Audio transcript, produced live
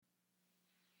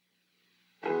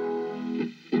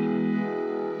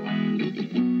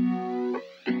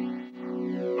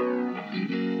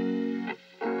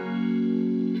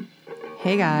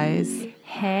Hey guys,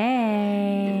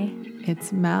 Hey.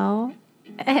 it's Mel.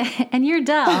 And you're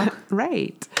Del.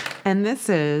 Right. And this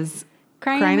is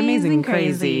Crying Amazing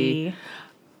Crazy.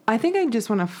 I think I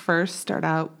just want to first start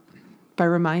out by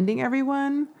reminding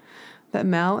everyone that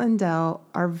Mel and Del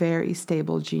are very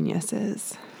stable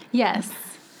geniuses. Yes.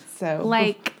 So,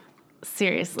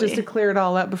 Seriously. just to clear it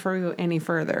all up before we go any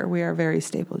further, we are very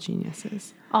stable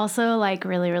geniuses. Also,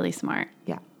 really, really smart.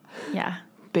 Yeah. Yeah.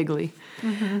 Bigly.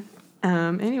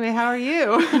 Anyway, how are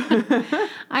you?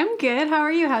 I'm good. How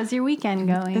are you? How's your weekend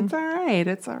going? It's all right.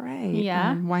 It's all right.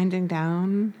 Yeah? Winding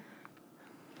down.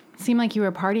 Seemed like you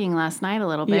were partying last night a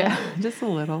little bit. Yeah, just a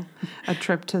little. A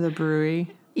trip to the brewery.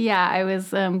 Yeah, I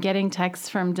was getting texts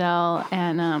from Del,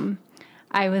 and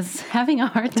I was having a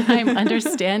hard time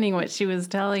understanding what she was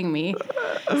telling me.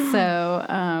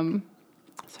 So,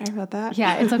 Sorry about that.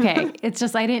 yeah, it's okay. It's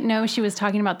just I didn't know she was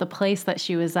talking about the place that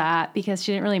she was at because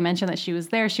she didn't really mention that she was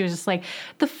there. She was just like,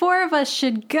 the four of us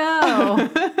should go.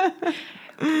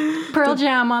 Pearl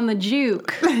Jam on the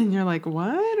Juke. And you're like,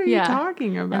 what are you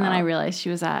talking about? And then I realized she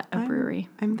was at a brewery.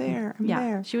 I'm there. I'm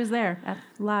there. She was there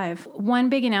live. One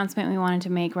big announcement we wanted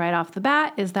to make right off the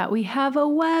bat is that we have a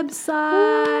website.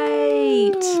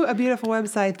 Ooh, a beautiful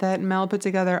website that Mel put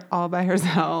together all by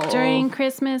herself. During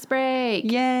Christmas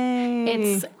break. Yay.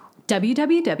 It's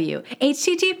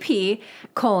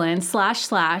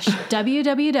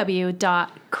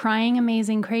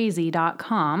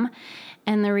http://www.cryingamazingcrazy.com.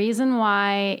 And the reason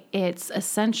why it's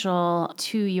essential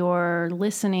to your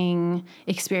listening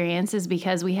experience is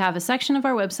because we have a section of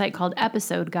our website called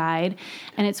Episode Guide,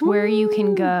 and it's where you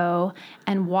can go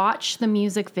and watch the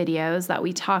music videos that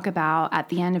we talk about at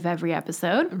the end of every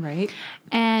episode. Right.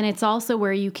 And it's also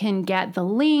where you can get the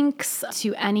links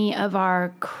to any of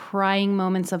our crying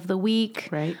moments of the week,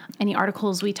 Right. any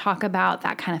articles we talk about,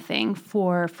 that kind of thing,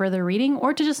 for further reading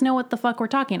or to just know what the fuck we're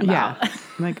talking about. Yeah.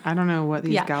 Like, I don't know what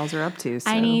these Yeah. gals are up to. So.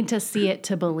 I need to see it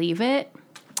to believe it.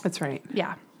 That's right.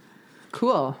 Yeah.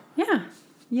 Cool. Yeah.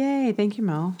 Yay. Thank you,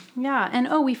 Mel. Yeah. And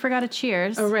we forgot a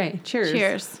cheers. Oh, right. Cheers.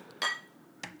 Cheers.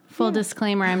 Full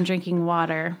disclaimer, I'm drinking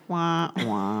water. Wah,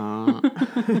 wah.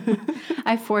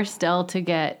 I forced Del to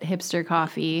get hipster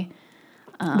coffee.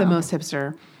 The most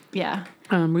hipster. Yeah.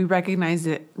 We recognized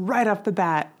it right off the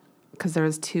bat because there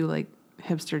was two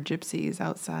hipster gypsies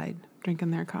outside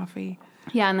drinking their coffee.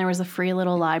 Yeah, and there was a free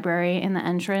little library in the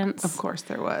entrance. Of course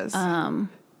there was.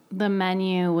 The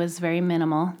menu was very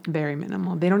minimal. Very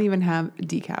minimal. They don't even have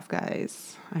decaf,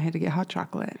 guys. I had to get hot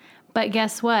chocolate. But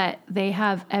guess what? They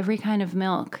have every kind of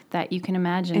milk that you can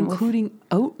imagine. Including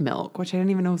oat milk, which I didn't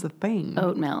even know was a thing.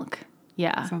 Oat milk.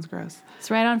 Yeah. Sounds gross.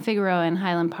 It's right on Figueroa in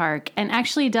Highland Park. And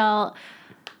actually, Del...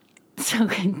 So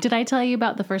did I tell you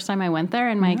about the first time I went there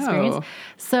and my experience?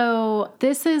 So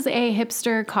this is a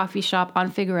hipster coffee shop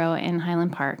on Figueroa in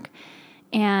Highland Park.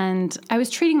 And I was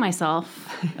treating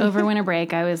myself over winter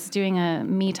break. I was doing a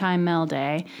me time Mel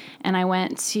day. And I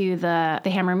went to the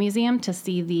Hammer Museum to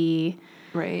see the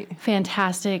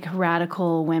fantastic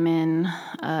radical women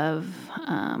of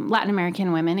Latin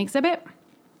American women exhibit.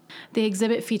 The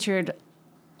exhibit featured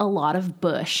a lot of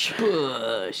bush.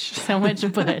 So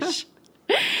much bush.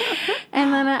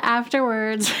 And then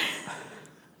afterwards,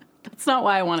 that's not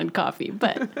why I wanted coffee,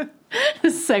 but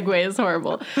this segue is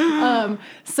horrible.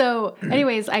 So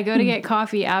anyways, I go to get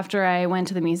coffee after I went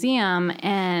to the museum,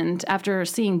 and after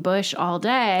seeing bush all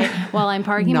day, while I'm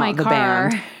parking my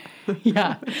car...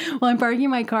 Yeah. Well, I'm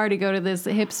parking my car to go to this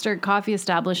hipster coffee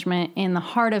establishment in the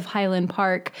heart of Highland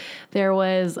Park. There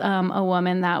was a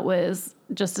woman that was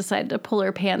just decided to pull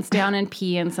her pants down and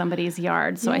pee in somebody's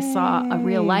yard. So I saw a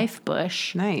real life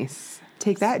bush. Nice.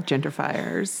 Take that,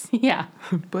 gentrifiers. Yeah.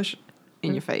 Bush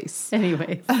in your face.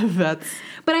 Anyways. That's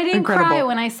But I didn't incredible. cry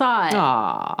when I saw it.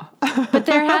 Aw. But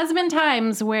there have been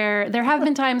times where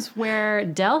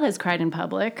Del has cried in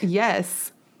public.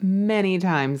 Yes. Many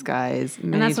times, guys.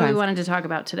 Many And that's times. what we wanted to talk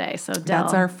about today. So Del.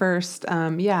 That's our first,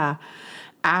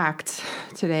 act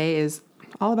today is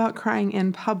all about crying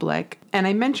in public. And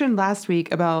I mentioned last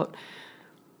week about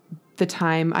the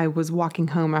time I was walking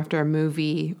home after a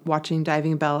movie watching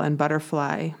Diving Bell and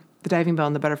Butterfly. The Diving Bell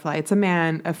and the Butterfly. It's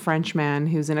a French man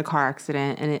who's in a car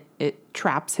accident, and it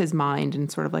traps his mind in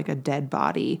sort of like a dead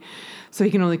body. So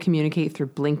he can only communicate through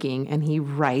blinking, and he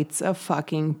writes a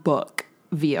fucking book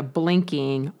via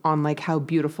blinking on how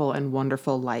beautiful and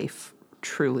wonderful life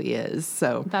truly is.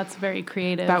 So that's very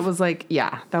creative. that was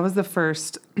that was the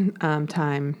first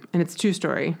time, and it's a true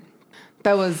story.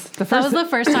 That was the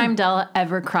first time Del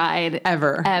ever cried.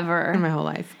 Ever. In my whole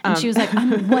life. And she was like,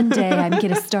 one day I'm going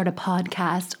to start a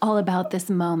podcast all about this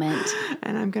moment.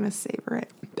 And I'm going to savor it.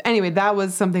 Anyway, that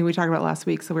was something we talked about last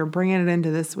week, so we're bringing it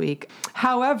into this week.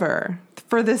 However,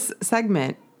 for this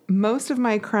segment, most of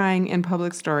my crying in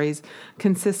public stories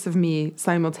consists of me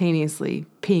simultaneously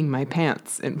peeing my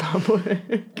pants in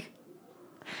public.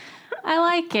 I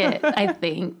like it, I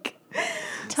think.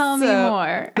 Tell me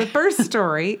more. The first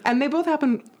story, and they both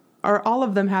happen, or all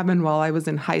of them happened while I was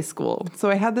in high school.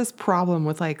 So I had this problem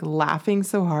with like laughing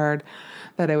so hard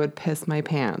that I would piss my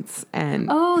pants. And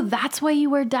oh, that's why you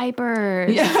wear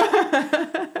diapers.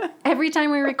 Yeah. Every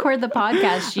time we record the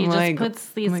podcast, she just puts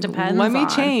these Depends Let me on.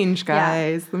 change,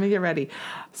 guys. Let me get ready.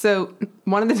 So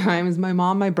one of the times, my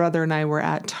mom, my brother, and I were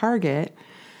at Target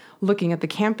looking at the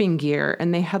camping gear,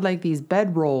 and they had like these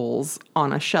bed rolls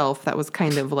on a shelf that was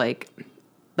kind of like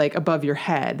above your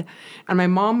head. And my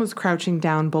mom was crouching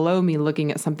down below me looking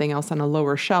at something else on a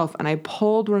lower shelf, and I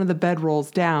pulled one of the bed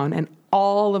rolls down, and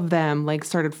all of them like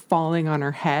started falling on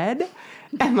her head.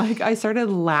 And like I started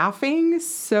laughing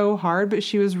so hard, but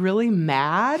she was really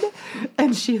mad,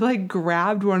 and she like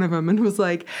grabbed one of them and was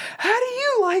like, "How do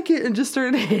you like it?" and just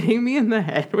started hitting me in the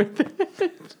head with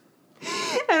it.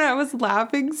 And I was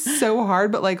laughing so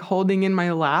hard, but like holding in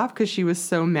my laugh because she was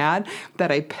so mad that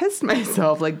I pissed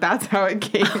myself. Like that's how it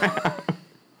came out.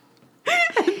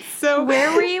 And so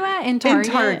where were you at? In Target?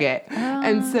 In Target. Oh.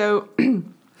 And so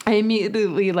I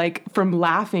immediately, like, from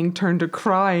laughing, turned to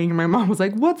crying. And my mom was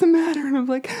like, "What's the matter?" And I'm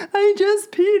like, "I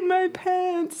just peed my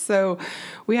pants." So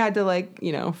we had to, like,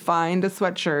 you know, find a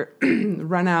sweatshirt,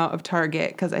 run out of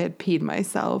Target because I had peed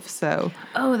myself. So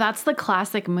oh, that's the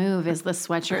classic move, is the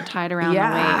sweatshirt tied around the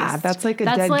waist. Yeah, that's like a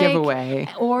dead giveaway.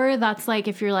 Or that's like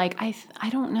if you're like, I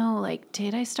don't know, like,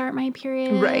 did I start my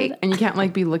period? Right. And you can't,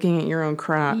 like, be looking at your own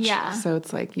crotch. Yeah. So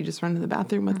it's like you just run to the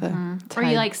bathroom with a Or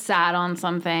you, like, sat on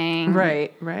something.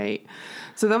 Right.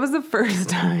 So that was the first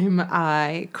time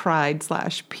I cried /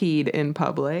 peed in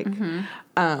public.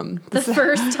 Mm-hmm. The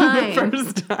first time. The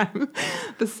first time.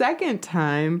 The second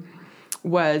time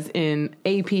was in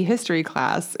AP history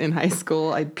class in high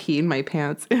school. I peed my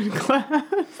pants in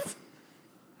class.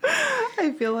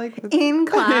 I feel like in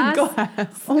class? In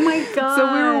class. Oh my God.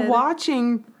 So we were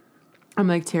watching, I'm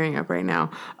like tearing up right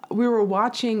now. We were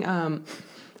watching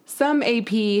some AP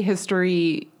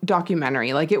history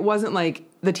documentary. Like it wasn't like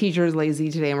the teacher's lazy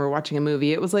today and we're watching a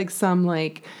movie. It was like some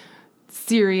like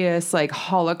serious like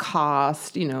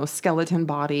Holocaust, you know, skeleton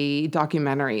body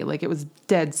documentary. Like it was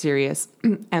dead serious.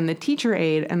 And the teacher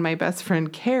aide and my best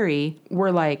friend Carrie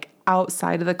were like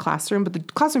outside of the classroom, but the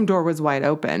classroom door was wide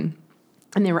open.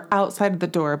 And they were outside of the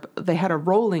door, but they had a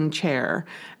rolling chair,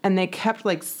 and they kept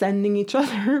like sending each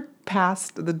other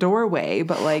past the doorway,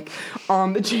 but like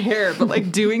on the chair, but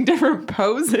like doing different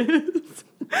poses.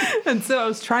 And so I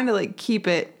was trying to like keep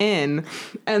it in.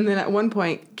 And then at one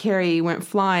point, Carrie went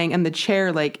flying and the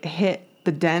chair like hit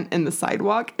the dent in the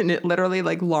sidewalk, and it literally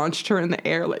like launched her in the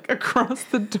air, like across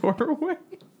the doorway.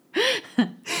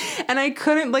 And I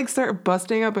couldn't like start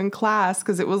busting up in class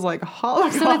because it was like a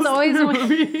Holocaust so it's always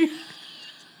movie.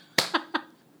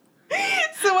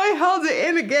 So I held it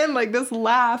in again, like this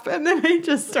laugh, and then I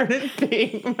just started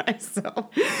peeing myself.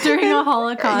 During a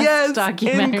Holocaust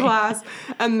documentary. In class.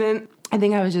 And then I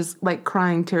think I was just like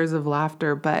crying tears of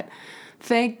laughter, but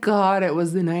thank God it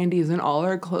was the 90s and all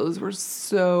our clothes were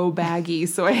so baggy.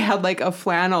 So I had like a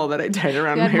flannel that I tied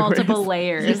around my waist. You had multiple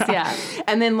layers, yeah.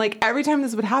 And then like every time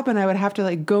this would happen, I would have to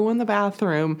like go in the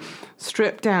bathroom,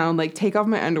 strip down, like take off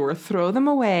my underwear, throw them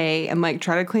away, and like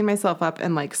try to clean myself up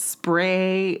and like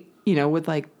spray, you know, with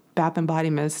like Bath and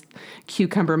Body Mist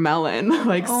cucumber melon,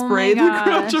 like spray the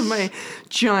crotch of my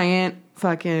giant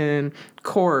fucking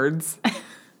cords.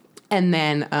 And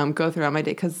then go throughout my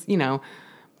day because, you know,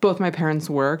 both my parents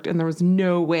worked and there was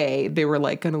no way they were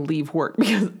like going to leave work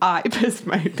because I pissed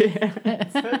my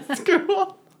pants at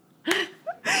school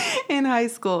in high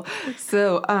school.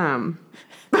 So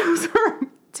those were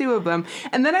two of them.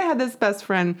 And then I had this best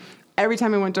friend. Every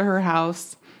time I went to her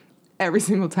house, every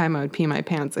single time I would pee my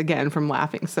pants again from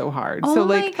laughing so hard. Oh so,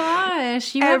 my like,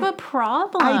 gosh, you have a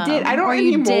problem. I did. I don't or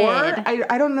anymore.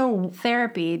 I don't know.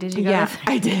 Therapy. Did you go Yeah, to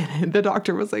therapy? I did. The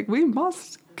doctor was like, "We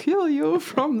must kill you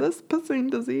from this pissing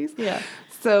disease." Yeah.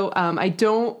 So I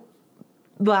don't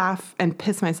laugh and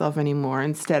piss myself anymore.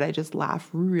 Instead, I just laugh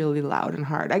really loud and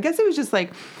hard. I guess it was just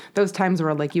like those times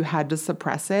where like you had to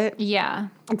suppress it. Yeah.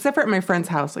 Except for at my friend's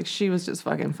house, like she was just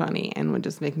fucking funny and would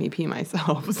just make me pee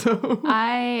myself. So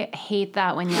I hate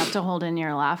that when you have to hold in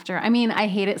your laughter. I mean, I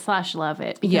hate it / love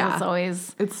it. Because Yeah. it's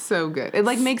always... It's so good. It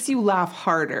like makes you laugh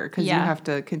harder because you have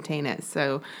to contain it.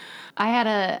 So I had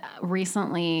a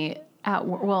recently at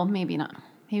well, maybe not.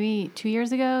 Maybe 2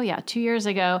 years ago? Yeah, 2 years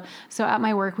ago. So at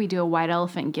my work, we do a white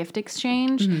elephant gift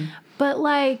exchange. Mm-hmm. But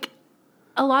like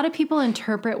a lot of people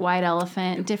interpret white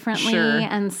elephant differently. Sure.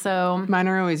 And so mine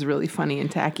are always really funny and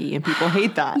tacky, and people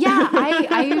hate that. yeah,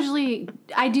 I usually,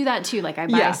 I do that too. Like I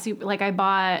buy I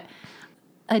bought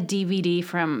a DVD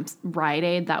from Rite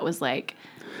Aid that was like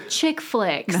chick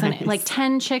flicks, and like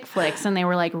 10 chick flicks, and they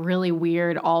were like really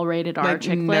weird, all rated R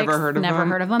chick flicks. Never heard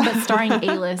of them, but starring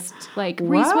A-list like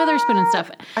Reese Witherspoon and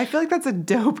stuff. I feel like that's a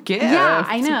dope gift. Yeah,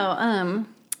 I know.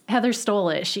 Heather stole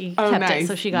it. She kept it,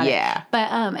 so she got it.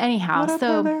 But anyhow, what up,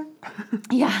 so Heather?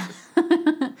 yeah.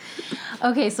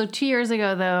 Okay, so 2 years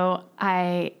ago though,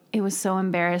 it was so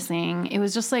embarrassing. It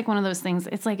was just like one of those things.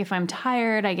 It's like if I'm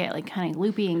tired, I get like kind of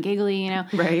loopy and giggly, you know?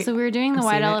 Right. So we were doing the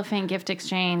White Elephant gift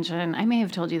exchange, and I may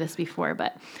have told you this before,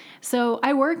 but so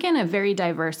I work in a very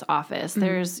diverse office.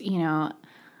 There's, you know,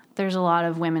 there's a lot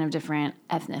of women of different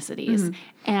ethnicities.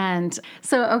 And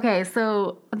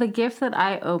so the gift that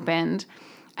I opened,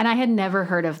 and I had never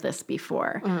heard of this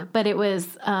before, but it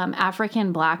was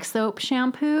African black soap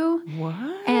shampoo. What?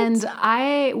 And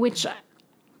which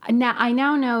I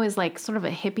now know is like sort of a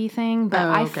hippie thing, but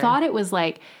I thought it was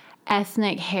like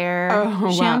ethnic hair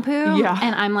shampoo. Wow. Yeah.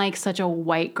 And I'm like such a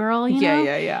white girl, you know?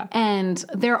 Yeah. And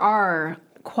there are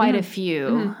quite a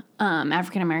few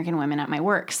African American women at my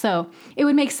work, so it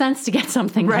would make sense to get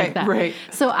something like that. Right.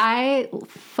 So I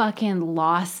fucking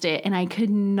lost it, and I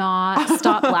could not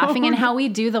stop laughing. And how we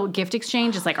do the gift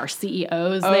exchange is like our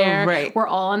CEO's there. Right. We're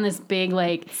all in this big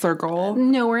like circle.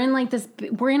 No, we're in like this.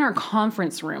 We're in our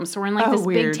conference room, so we're in like this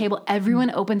weird. big table. Everyone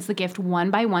opens the gift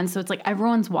one by one, so it's like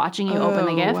everyone's watching you open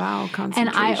the gift. Wow, and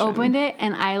I opened it,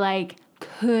 and I like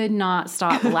could not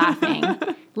stop laughing.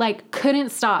 Like couldn't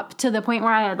stop, to the point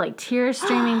where I had like tears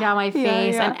streaming down my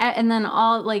face. And then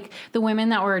all like the women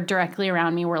that were directly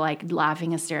around me were like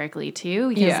laughing hysterically too,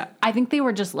 because I think they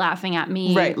were just laughing at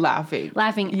me. Right, laughing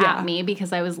at me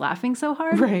because I was laughing so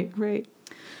hard. Right.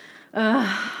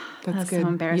 That's good. So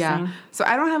embarrassing. Yeah. So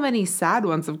I don't have any sad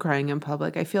ones of crying in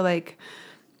public. I feel like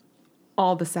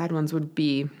all the sad ones would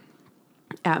be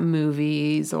at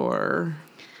movies or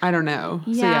I don't know.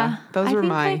 Yeah. So those were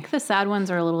my... like the sad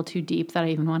ones are a little too deep that I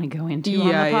even want to go into on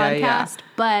the podcast. Yeah.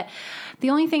 But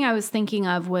the only thing I was thinking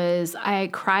of was I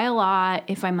cry a lot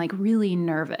if I'm like really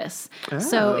nervous. Oh.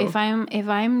 So if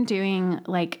I'm doing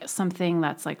like something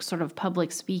that's like sort of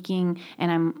public speaking,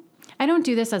 and I don't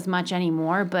do this as much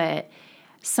anymore, but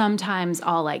sometimes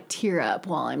I'll like tear up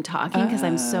while I'm talking because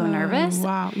I'm so nervous.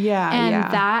 Wow. Yeah. And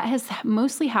that has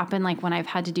mostly happened like when I've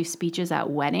had to do speeches at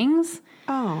weddings.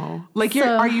 Oh, like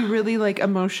are you really like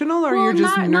emotional, or you're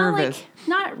just nervous?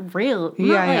 Not real.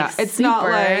 Yeah. Like it's super. not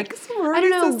like, sorry, I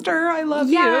don't know, sister, I love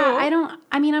you. Yeah,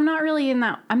 I'm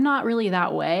not really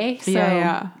that way. So.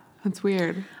 Yeah. That's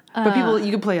weird. But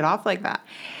you can play it off like that.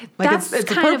 Like it's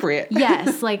appropriate.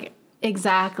 Yes, like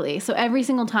exactly. So every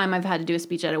single time I've had to do a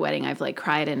speech at a wedding, I've like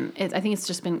cried, and I think it's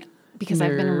just been because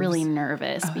I've been really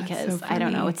nervous because so I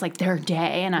don't know, it's like their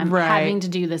day and I'm having to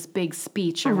do this big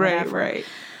speech or whatever. Right.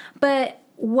 But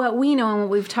what we know and what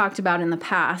we've talked about in the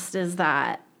past is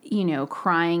that, you know,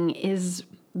 crying is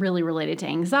really related to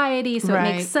anxiety. So it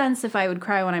makes sense if I would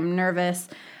cry when I'm nervous.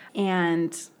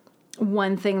 And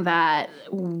one thing that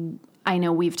I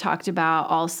know we've talked about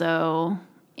also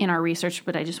in our research,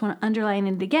 but I just want to underline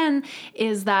it again,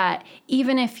 is that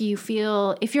even if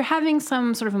you're having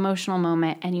some sort of emotional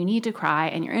moment and you need to cry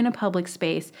and you're in a public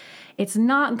space, it's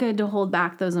not good to hold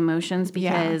back those emotions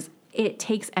because it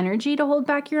takes energy to hold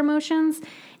back your emotions.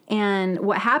 And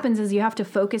what happens is you have to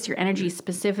focus your energy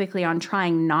specifically on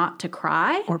trying not to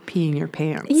cry. Or peeing your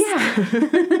pants. Yeah.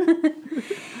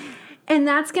 And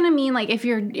that's going to mean like if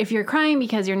you're crying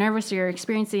because you're nervous or you're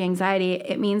experiencing anxiety,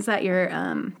 it means that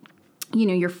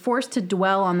you're forced to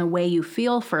dwell on the way you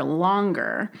feel for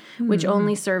longer, which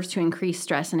only serves to increase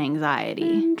stress and anxiety.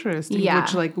 Interesting. Yeah.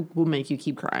 Which like will make you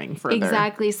keep crying further.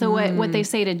 Exactly. So what they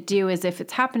say to do is if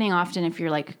it's happening often, if you're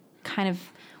like kind of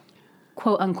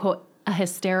quote unquote a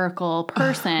hysterical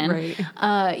person,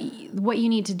 what you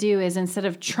need to do is instead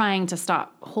of trying to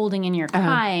stop holding in your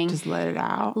crying, just let it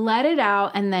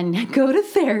out. And then go to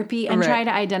therapy and try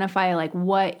to identify like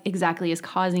what exactly is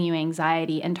causing you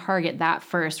anxiety and target that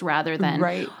first rather than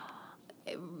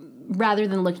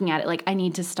looking at it like I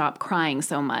need to stop crying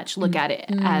so much. Look at it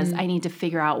as I need to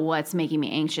figure out what's making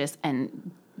me anxious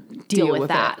and deal with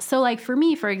that. It. So like for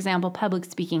me, for example, public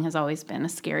speaking has always been a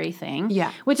scary thing.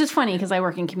 Yeah. Which is funny because I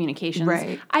work in communications.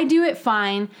 Right. I do it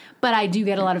fine, but I do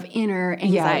get a lot of inner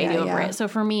anxiety over it. So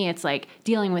for me, it's like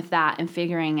dealing with that and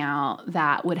figuring out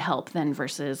that would help then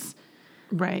versus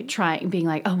being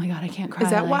like, oh my God, I can't cry.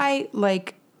 Is that why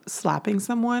like slapping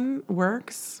someone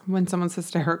works when someone's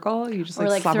hysterical? You just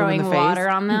like slap throwing them in the water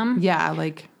face? on them? Yeah,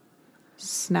 like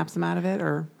snaps them out of it,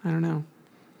 or I don't know.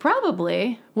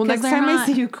 Probably. Well, next time I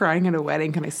see you crying at a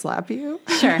wedding, can I slap you?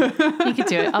 Sure. You could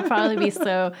do it. I'll probably be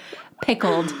so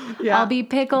pickled. Yeah. I'll be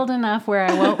pickled enough where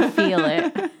I won't feel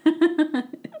it.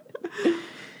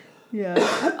 Yeah.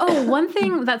 Oh, one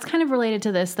thing that's kind of related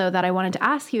to this, though, that I wanted to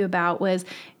ask you about was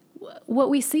what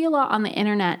we see a lot on the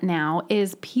internet now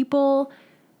is people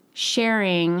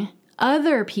sharing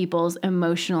other people's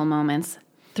emotional moments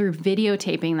through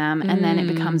videotaping them, and then it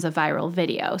becomes a viral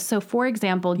video. So, for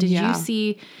example, did you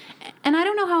see, and I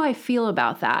don't know how I feel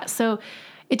about that. So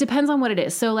it depends on what it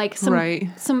is. So like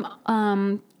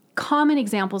some common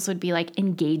examples would be like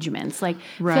engagements, like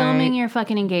filming your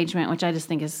fucking engagement, which I just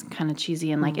think is kind of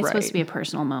cheesy and like it's supposed to be a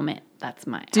personal moment. That's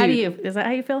my, is that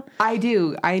how you feel? I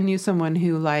do. I knew someone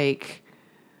who like,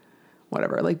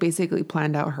 whatever, like basically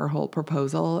planned out her whole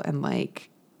proposal, and like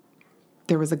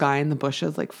there was a guy in the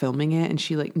bushes like filming it, and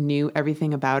she like knew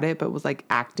everything about it, but was like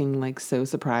acting like so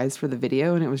surprised for the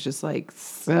video. And it was just like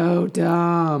so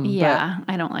dumb. Yeah.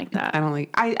 But I don't like that.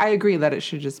 I agree that it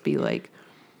should just be like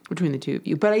between the two of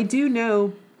you. But I do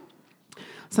know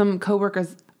some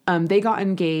coworkers, they got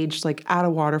engaged like at a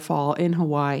waterfall in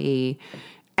Hawaii,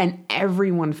 and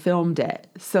everyone filmed it.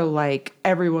 So like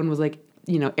everyone was like,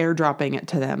 you know, airdropping it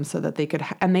to them so that they could,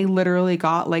 and they literally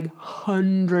got like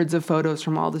hundreds of photos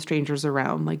from all the strangers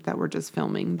around, like that were just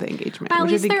filming the engagement. At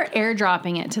least they're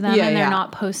airdropping it to them, and they're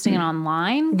not posting it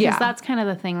online. Because that's kind of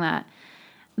the thing that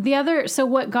so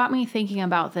what got me thinking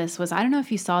about this was, I don't know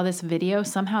if you saw this video,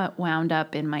 somehow it wound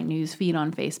up in my news feed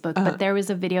on Facebook, but there was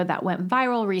a video that went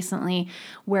viral recently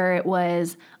where it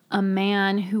was a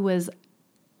man who was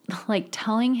like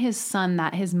telling his son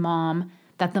that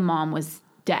the mom was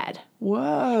dead.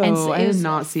 Whoa, and so I did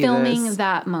not see filming this.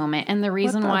 That moment. And the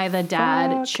reason why the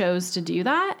dad chose to do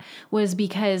that was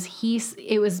because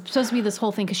it was supposed to be this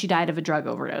whole thing because she died of a drug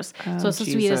overdose. So it's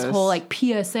supposed to be this whole like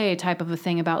PSA type of a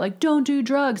thing about like, don't do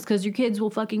drugs because your kids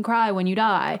will fucking cry when you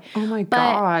die. Oh my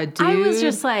God, dude. I was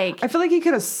just like, I feel like he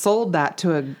could have sold that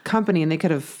to a company and they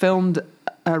could have filmed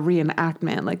a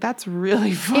reenactment. Like that's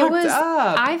really fucked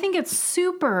up. I think it's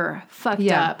super fucked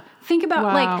up. Think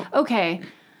about like, okay,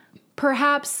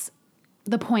 perhaps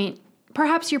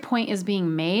your point is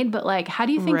being made, but like, how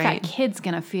do you think that kid's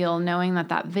going to feel knowing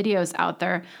that video's out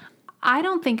there? I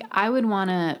don't think I would want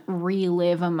to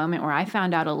relive a moment where I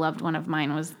found out a loved one of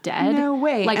mine was dead. No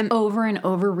way. Like over and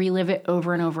over, relive it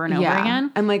over and over and over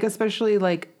again. And like, especially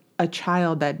like a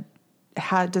child that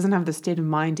doesn't have the state of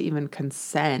mind to even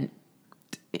consent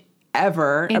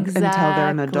ever until they're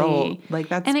an adult. Like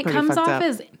that's and it pretty comes fucked off up.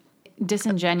 as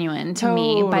disingenuine to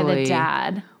me by the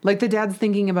dad. Like the dad's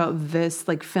thinking about this,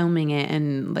 like filming it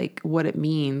and like what it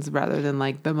means rather than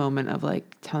like the moment of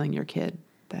like telling your kid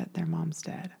that their mom's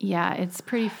dead. Yeah, it's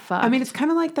pretty fucked. I mean, it's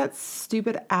kind of like that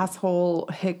stupid asshole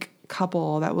hick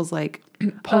couple that was like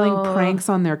pulling pranks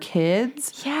on their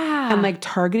kids. Yeah. And like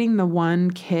targeting the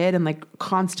one kid and like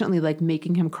constantly like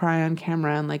making him cry on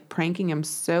camera and like pranking him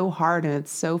so hard, and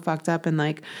it's so fucked up. And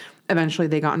like eventually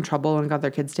they got in trouble and got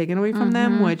their kids taken away from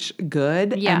them, which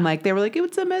good. Yeah. And like they were like,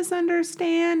 it's a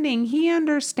misunderstanding. He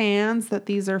understands that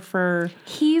these are for...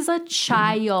 He's a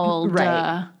child.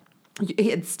 Right.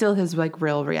 It's still his like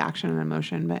real reaction and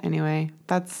emotion. But anyway,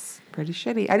 that's pretty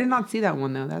shitty. I did not see that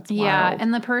one though. That's wild. Yeah.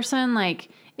 And the person, like,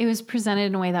 it was presented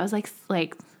in a way that was like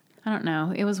I don't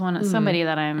know. It was somebody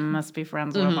that I must be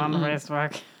friends with on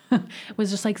Facebook.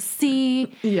 Was just like,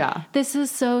 see, this is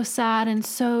so sad and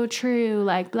so true,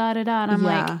 like blah da da. And I'm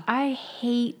like, I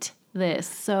hate this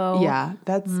so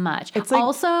much. It's like,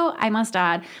 also, I must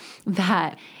add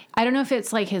that I don't know if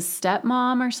it's like his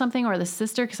stepmom or something or the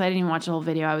sister, because I didn't even watch the whole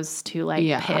video. I was too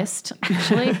pissed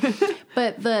actually.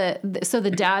 But so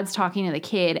the dad's talking to the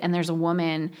kid, and there's a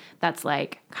woman that's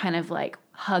like kind of like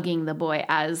hugging the boy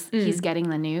as he's getting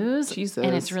the news. Jesus.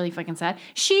 And it's really fucking sad.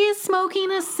 She's smoking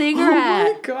a cigarette.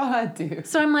 Oh my God, dude.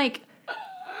 So I'm like,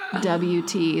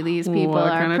 WT, these people are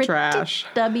kind of trash.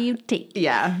 WT.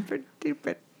 Yeah. Pretty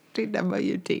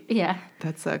WT. Yeah.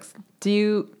 That sucks.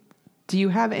 Do you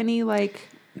have any like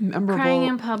memorable... Crying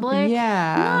in public?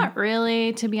 Yeah. Not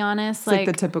really, to be honest. It's like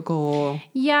the typical...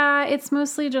 Yeah, it's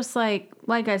mostly just like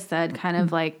I said, kind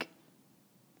of like,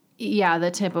 yeah, the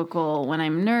typical when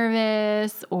I'm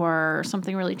nervous or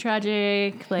something really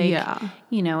tragic. Like,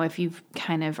 you know, if you've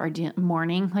kind of are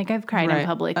mourning. Like, I've cried in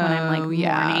public when I'm like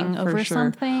mourning over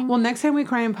something. Well, next time we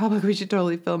cry in public, we should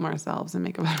totally film ourselves and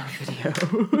make a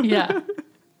video. Yeah.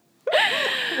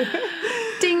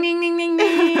 Ding, ding, ding, ding,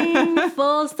 ding.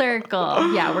 Full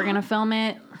circle. Yeah, we're going to film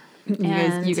it.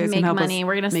 And you guys to make money,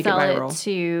 we're going to sell it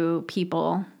to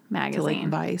people magazine. To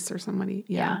Vice or somebody.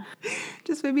 Yeah.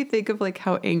 Just made me think of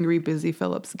how angry Busy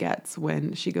Phillips gets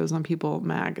when she goes on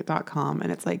peoplemag.com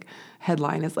and it's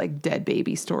headline is dead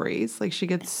baby stories. She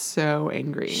gets so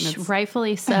angry. And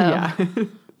rightfully so. Yeah.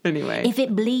 Anyway. If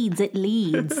it bleeds, it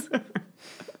leads.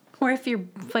 Or if you're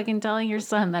fucking telling your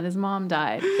son that his mom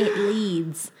died, it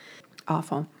leads.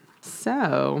 Awful.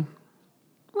 So,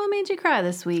 what made you cry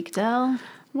this week, Del?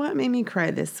 What made me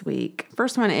cry this week?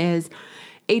 First one is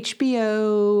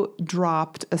HBO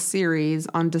dropped a series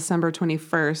on December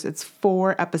 21st. It's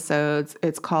 4 episodes.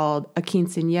 It's called A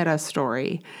Quinceañera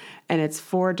Story. And it's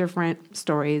 4 different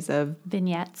stories of...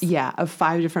 vignettes. Yeah, of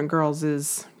 5 different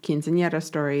girls' quinceañera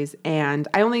stories. And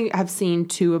I only have seen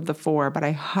 2 of the 4, but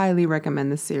I highly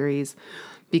recommend the series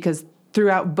because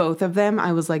throughout both of them,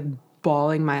 I was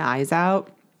bawling my eyes out.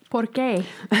 ¿Por qué?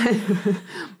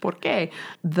 ¿Por qué?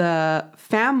 The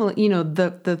family,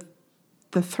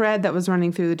 the thread that was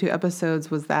running through the 2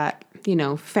 episodes was that,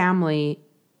 family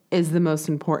is the most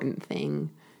important thing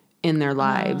in their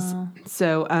lives.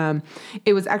 So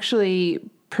it was actually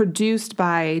produced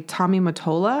by Tommy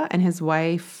Mottola and his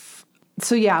wife.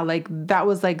 So yeah, that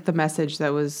was the message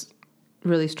that was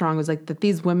really strong was that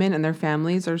these women and their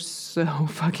families are so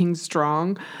fucking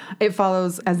strong. It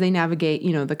follows as they navigate,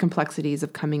 the complexities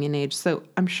of coming in age. So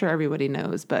I'm sure everybody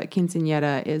knows, but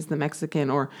quinceañera is the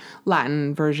Mexican or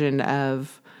Latin version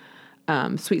of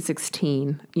Sweet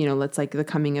 16, that's the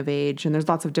coming of age. And there's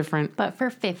lots of different... But for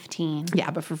 15.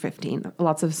 Yeah, but for 15.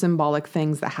 Lots of symbolic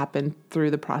things that happen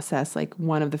through the process.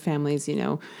 One of the families,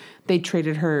 they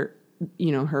traded her,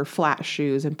 her flat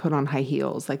shoes and put on high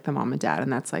heels the mom and dad.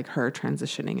 And that's her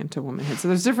transitioning into womanhood. So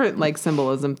there's different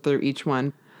symbolism through each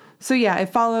one. So yeah, it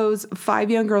follows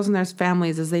 5 young girls and their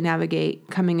families as they navigate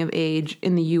coming of age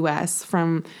in the U.S.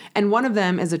 and one of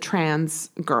them is a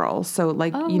trans girl. So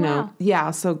wow.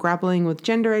 Yeah, so grappling with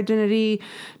gender identity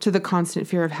to the constant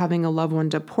fear of having a loved one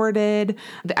deported.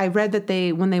 I read that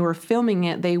when they were filming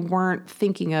it, they weren't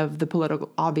thinking of the political,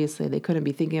 obviously they couldn't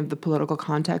be thinking of the political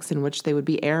context in which they would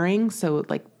be airing. So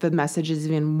the message is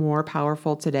even more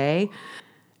powerful today.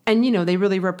 And, they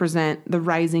really represent the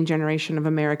rising generation of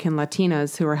American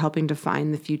Latinas who are helping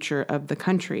define the future of the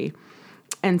country.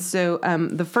 And so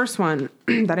the first one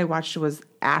that I watched was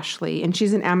Ashley, and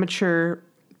she's an amateur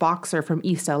boxer from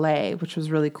East LA, which was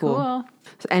really cool.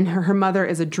 And her mother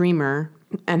is a dreamer,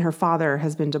 and her father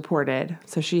has been deported,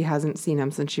 so she hasn't seen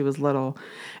him since she was little.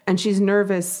 And she's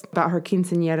nervous about her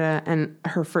quinceañera and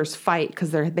her first fight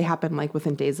because they happen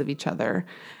within days of each other.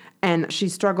 And she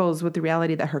struggles with the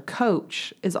reality that her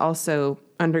coach is also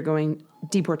undergoing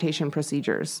deportation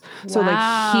procedures. So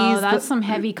that's some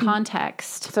heavy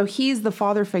context. So he's the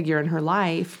father figure in her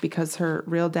life because her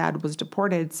real dad was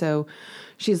deported. So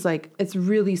she's it's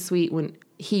really sweet when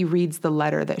he reads the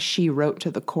letter that she wrote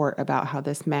to the court about how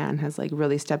this man has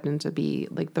really stepped in to be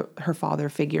her father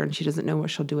figure, and she doesn't know what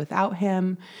she'll do without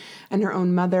him. And her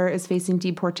own mother is facing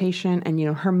deportation. And,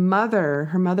 her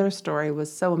mother's story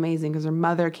was so amazing because her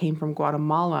mother came from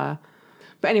Guatemala.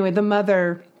 But anyway, the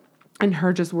mother and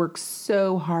her just worked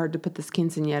so hard to put this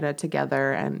quinceañera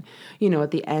together. And,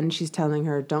 at the end, she's telling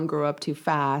her, don't grow up too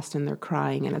fast. And they're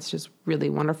crying. And it's just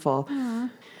really wonderful. Aww.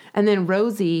 And then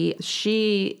Rosie,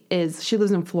 she lives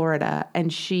in Florida,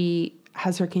 and she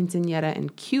has her quinceañera in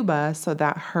Cuba so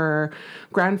that her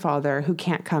grandfather, who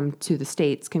can't come to the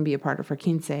States, can be a part of her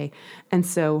quince. And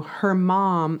so her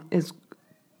mom is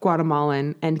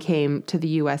Guatemalan and came to the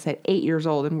U.S. at 8 years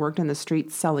old and worked in the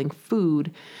streets selling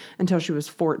food until she was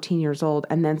 14 years old,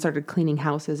 and then started cleaning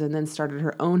houses and then started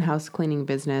her own house cleaning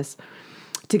business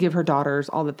to give her daughters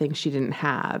all the things she didn't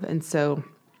have. And so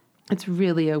it's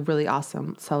really a really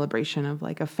awesome celebration of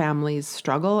a family's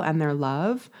struggle and their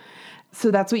love.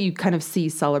 So that's what you kind of see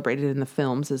celebrated in the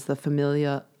films is the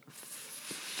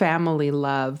family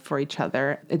love for each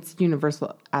other. It's a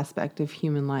universal aspect of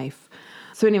human life.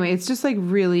 So anyway, it's just it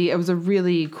was a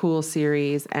really cool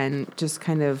series, and just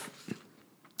kind of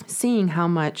seeing how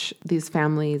much these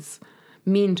families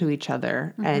mean to each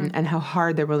other, and how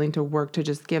hard they're willing to work to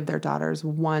just give their daughters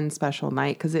one special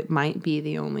night, because it might be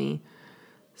the only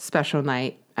special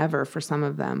night ever for some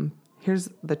of them. Here's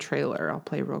the trailer. I'll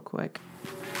play real quick.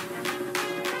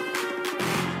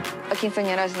 A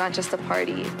quinceañera is not just a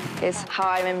party. It's how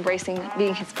I'm embracing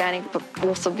being Hispanic, but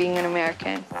also being an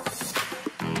American.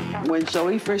 When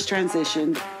Zoe first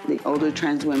transitioned, the older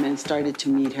trans women started to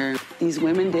meet her. These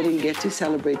women didn't get to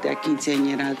celebrate their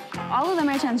quinceañera. All of them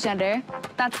are transgender.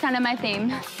 That's kind of my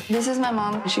theme. This is my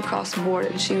mom. She crossed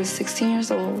borders. She was 16 years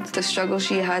old. The struggle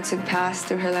she had to pass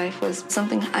through her life was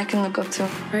something I can look up to.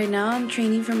 Right now, I'm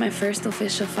training for my first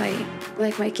official fight.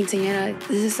 My quinceañera,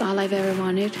 this is all I've ever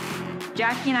wanted.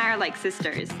 Jackie and I are like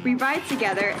sisters. We ride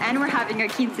together and we're having our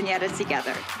quinceañera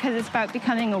together. Because it's about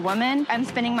becoming a woman. I'm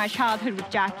spending my childhood with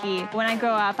Jackie. When I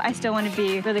grow up, I still want to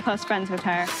be really close friends with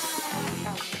her.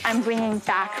 I'm bringing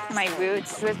back my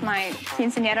roots with my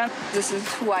quinceañera. This is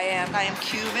who I am. I am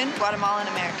Cuban, Guatemalan,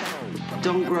 American.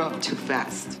 Don't grow up too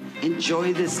fast.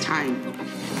 Enjoy this time.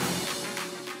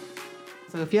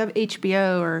 So if you have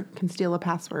HBO or can steal a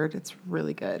password, it's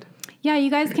really good. Yeah,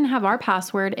 you guys can have our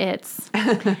password. It's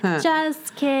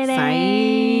just kidding.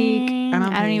 Psych.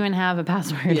 I don't even have a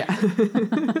password. Yeah.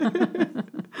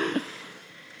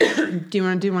 Do you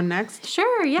want to do one next?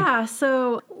 Sure, yeah.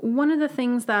 So one of the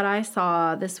things that I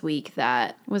saw this week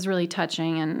that was really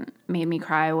touching and made me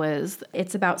cry was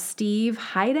it's about Steve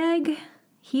Heidig.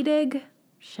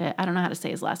 Shit, I don't know how to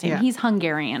say his last name. Yeah. He's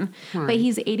Hungarian, but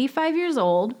he's 85 years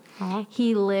old.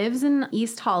 He lives in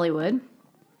East Hollywood,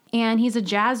 and he's a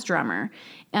jazz drummer.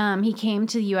 He came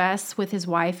to the U.S. with his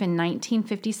wife in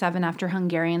 1957 after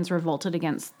Hungarians revolted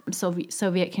against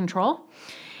Soviet control.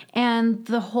 And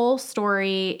the whole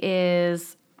story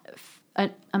is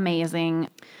amazing.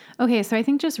 Okay, so I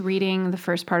think just reading the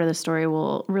first part of the story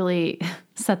will really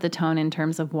set the tone in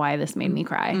terms of why this made me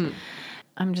cry.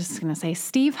 I'm just going to say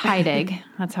Steve Heidig.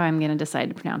 That's how I'm going to decide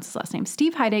to pronounce his last name.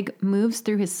 Steve Heidig moves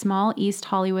through his small East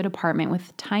Hollywood apartment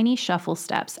with tiny shuffle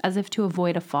steps as if to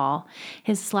avoid a fall.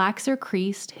 His slacks are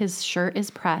creased. His shirt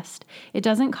is pressed. It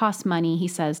doesn't cost money, he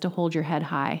says, to hold your head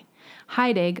high.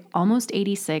 Heidig, almost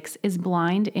 86, is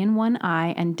blind in one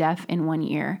eye and deaf in one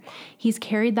ear. He's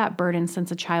carried that burden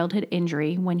since a childhood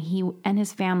injury when he and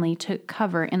his family took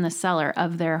cover in the cellar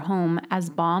of their home as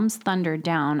bombs thundered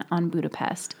down on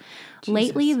Budapest. Jesus.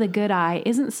 Lately, the good eye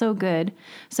isn't so good,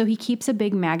 so he keeps a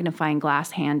big magnifying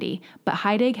glass handy. But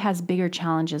Heidig has bigger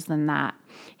challenges than that.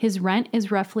 His rent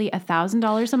is roughly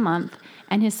 $1,000 a month,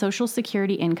 and his Social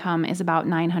Security income is about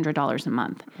 $900 a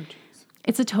month.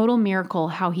 It's a total miracle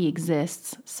how he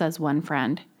exists, says one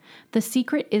friend. The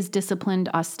secret is disciplined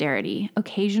austerity,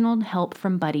 occasional help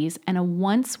from buddies, and a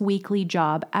once-weekly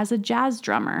job as a jazz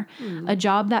drummer, a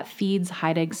job that feeds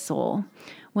Heidig's soul.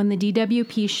 When the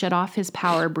DWP shut off his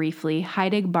power briefly,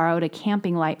 Heidig borrowed a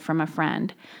camping light from a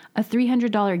friend. A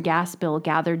 $300 gas bill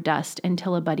gathered dust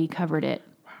until a buddy covered it.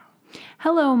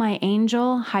 "Hello, my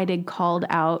angel," Heidig called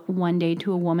out one day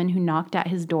to a woman who knocked at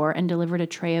his door and delivered a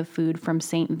tray of food from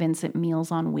St. Vincent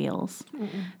Meals on Wheels.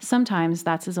 Sometimes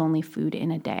that's his only food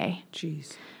in a day.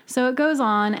 Jeez. So it goes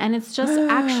on, and it's just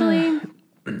actually,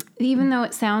 even though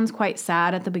it sounds quite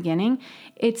sad at the beginning,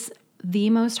 it's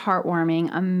the most heartwarming,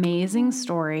 amazing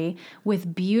story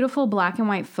with beautiful black and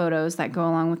white photos that go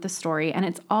along with the story. And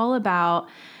it's all about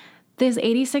this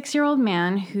 86-year-old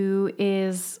man who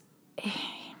is...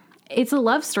 It's a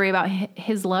love story about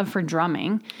his love for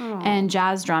drumming and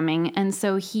jazz drumming. And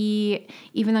so he,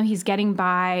 even though he's getting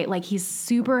by, like he's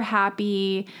super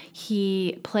happy.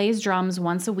 He plays drums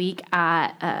once a week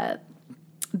at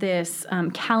this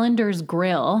Callender's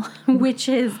Grill, which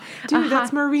is... Dude,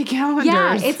 that's Marie Callender's.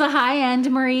 Yeah, it's a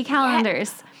high-end Marie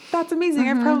Callender's. Yeah. That's amazing.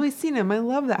 I've probably seen him. I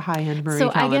love that high-end Marie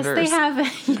Callender's. So I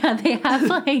guess they have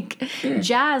like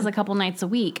jazz a couple nights a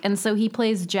week. And so he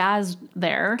plays jazz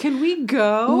there. Can we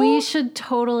go? We should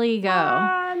totally go.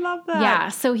 I love that. Yeah,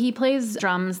 so he plays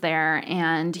drums there,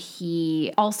 and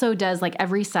he also does like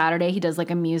every Saturday he does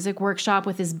like a music workshop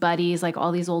with his buddies. Like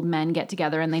all these old men get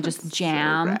together and they just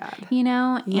jam, you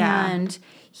know? Yeah. And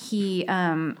he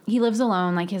lives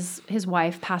alone. Like his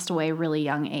wife passed away really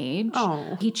young age.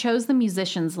 Oh. He chose the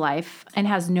musician's life and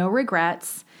has no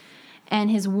regrets.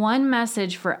 And his one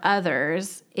message for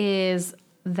others is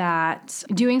that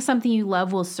doing something you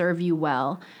love will serve you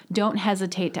well. Don't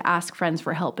hesitate to ask friends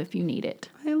for help if you need it.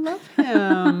 I love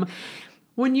him.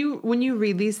 When you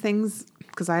read these things,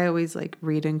 because I always like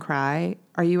read and cry,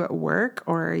 are you at work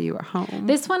or are you at home?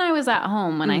 This one I was at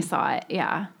home when I saw it.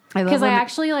 Yeah. Because I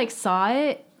actually like saw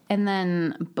it and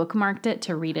then bookmarked it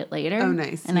to read it later. Oh,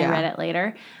 nice. And I read it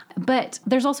later. But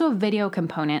there's also a video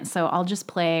component, so I'll just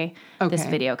play this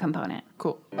video component.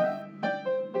 Cool.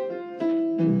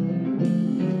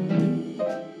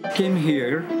 Came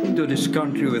here to this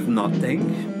country with nothing,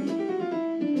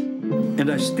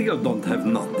 and I still don't have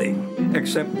nothing,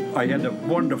 except I had a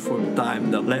wonderful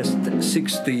time the last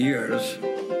 60 years.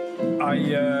 I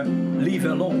live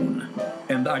alone,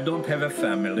 and I don't have a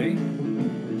family,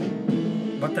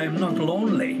 but I'm not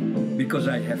lonely because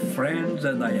I have friends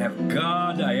and I have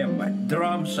God, I have my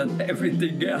drums and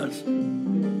everything else.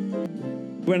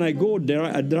 When I go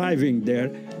there, driving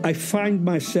there, I find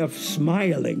myself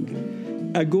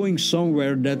smiling, going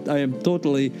somewhere that I am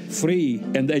totally free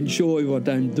and enjoy what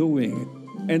I'm doing.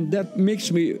 And that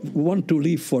makes me want to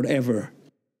live forever.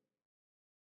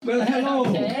 Well, hello.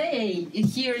 Hey,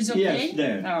 here is okay? Yes,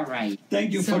 there. All right.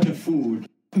 Thank you for the food.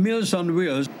 Meals on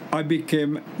Wheels, I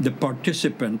became the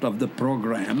participant of the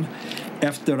program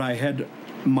after I had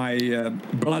my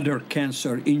bladder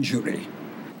cancer injury.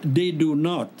 They do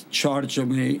not charge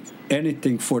me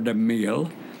anything for the meal.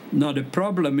 Now, the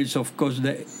problem is, of course,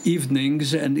 the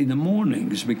evenings and in the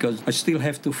mornings, because I still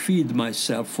have to feed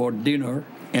myself for dinner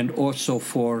and also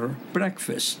for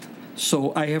breakfast.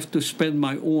 So I have to spend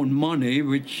my own money,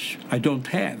 which I don't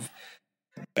have.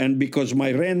 And because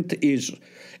my rent is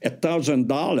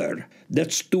 $1,000,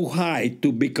 that's too high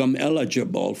to become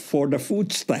eligible for the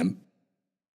food stamp.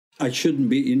 I shouldn't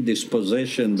be in this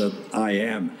position that I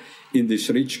am in this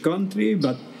rich country,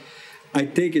 but I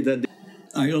take it that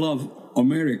I love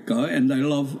America and I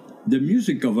love the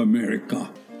music of America.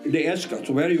 They ask us,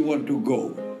 where you want to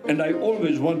go? And I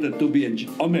always wanted to be an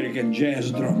American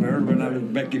jazz drummer when I was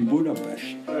back in Budapest.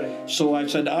 So I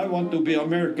said, I want to be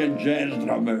American jazz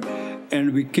drummer.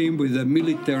 And we came with a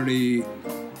military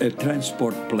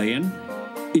transport plane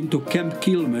into Camp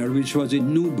Kilmer, which was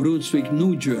in New Brunswick,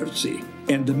 New Jersey.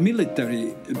 And the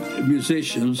military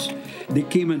musicians, they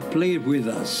came and played with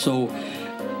us. So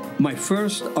my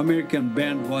first American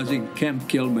band was in Camp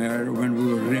Kilmer when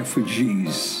we were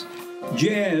refugees.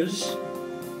 Jazz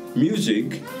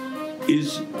music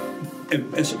is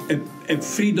a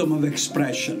freedom of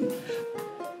expression.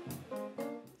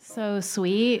 So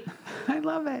sweet. I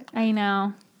love it. I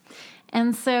know.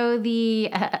 And so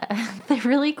the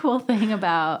really cool thing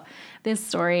about this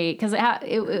story, because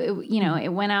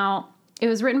it went out. It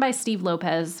was written by Steve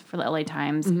Lopez for the LA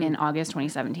Times in August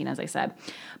 2017, as I said.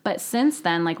 But since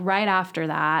then, like right after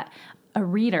that, a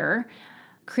reader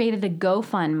created a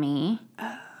GoFundMe.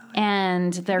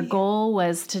 And their goal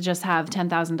was to just have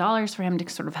 $10,000 for him to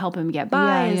sort of help him get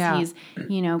by as he's,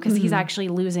 because he's actually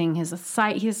losing his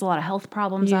sight. He has a lot of health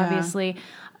problems, obviously.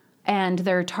 And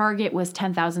their target was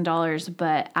 $10,000,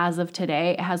 but as of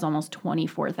today, it has almost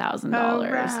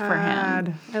 $24,000 for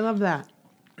him. I love that.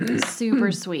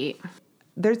 Super sweet.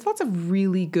 There's lots of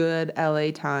really good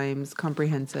LA Times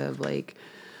comprehensive,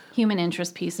 human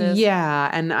interest pieces. Yeah,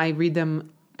 and I read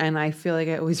them, and I feel like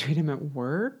I always read them at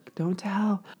work. Don't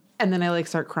tell. And then I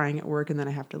start crying at work, and then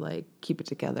I have to keep it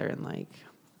together and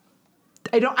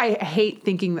I hate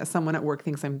thinking that someone at work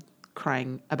thinks I'm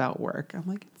crying about work. I'm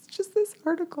like, it's just this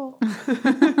article.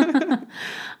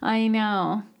 I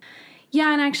know.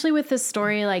 Yeah, and actually with this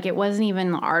story, it wasn't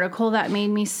even the article that made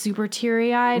me super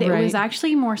teary-eyed. Right. It was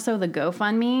actually more so the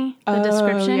GoFundMe, the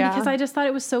description, because I just thought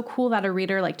it was so cool that a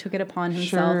reader took it upon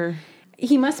himself. Sure.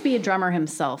 He must be a drummer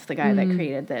himself, the guy that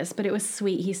created this, but it was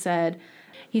sweet. He said,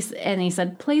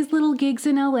 plays little gigs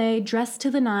in LA, dressed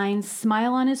to the nines,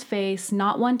 smile on his face,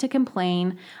 not one to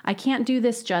complain. I can't do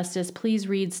this justice. Please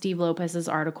read Steve Lopez's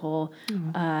article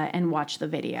and watch the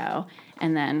video.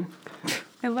 And then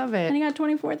I love it. And he got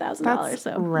 $24,000.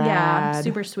 So rad. Yeah,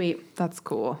 super sweet. That's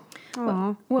cool.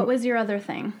 What was your other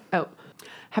thing? Oh,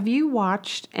 have you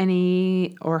watched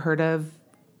any or heard of?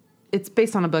 It's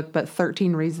based on a book, but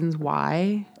 13 Reasons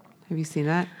Why. Have you seen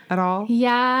that at all?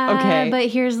 Yeah. Okay. But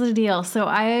here's the deal. So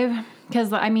because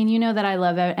that I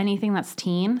love anything that's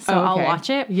teen, so I'll watch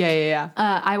it. Yeah.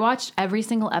 I watched every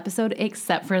single episode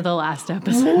except for the last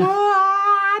episode.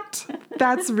 What?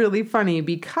 That's really funny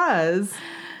because.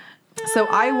 So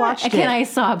I watched it. And I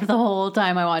sobbed the whole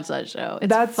time I watched that show.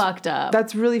 That's fucked up.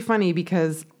 That's really funny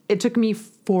because it took me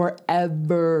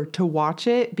forever to watch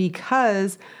it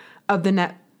because of the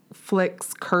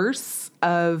Netflix curse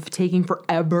of taking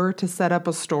forever to set up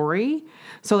a story.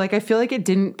 So I feel like it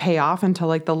didn't pay off until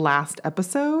the last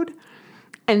episode.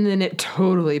 And then it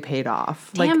totally paid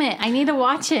off. Damn it. I need to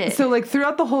watch it. So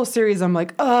throughout the whole series, I'm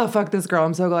like, oh, fuck this girl.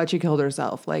 I'm so glad she killed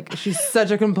herself. She's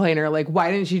such a complainer.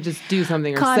 Why didn't she just do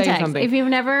something or say something? If you've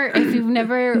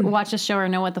never watched a show or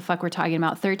know what the fuck we're talking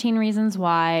about, 13 Reasons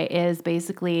Why is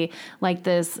basically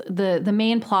this, the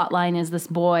main plot line is this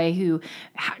boy who,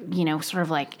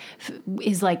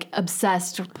 is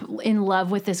obsessed in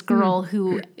love with this girl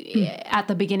who at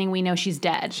the beginning we know she's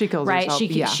dead. She kills herself.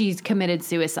 She's committed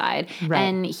suicide.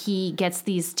 Right. And he gets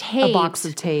these tapes. A box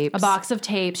of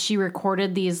tapes. She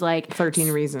recorded these 13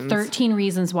 reasons. 13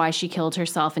 reasons why she killed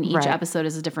herself. And each episode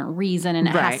is a different reason. And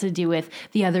it has to do with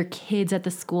the other kids at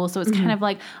the school. So it's kind of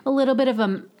a little bit of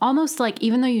almost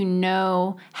even though you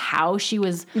know how she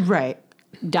was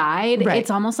died, it's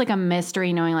almost like a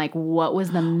mystery knowing what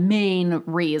was the main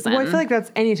reason. Well, I feel like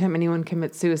that's anytime anyone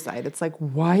commits suicide. It's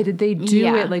why did they do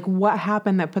it? What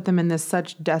happened that put them in this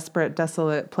such desperate,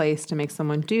 desolate place to make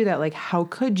someone do that? How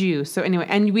could you? So anyway,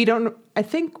 and I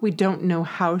think we don't know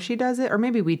how she does it, or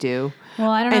maybe we do.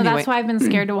 Well, I don't know. Anyway. That's why I've been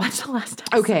scared to watch the last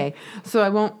episode. Okay, so I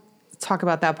won't talk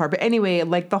about that part. But anyway,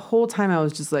 like the whole time I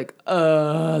was just like,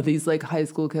 these like high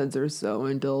school kids are so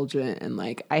indulgent, and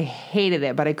like I hated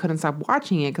it, but I couldn't stop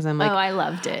watching it because I'm like, oh, I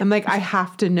loved it. I'm like, I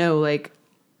have to know, like,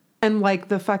 and like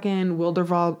the fucking Wilder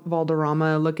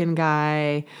Valderrama looking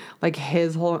guy, like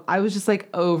his whole, I was just like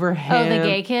over him. Oh, the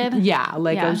gay kid? Yeah,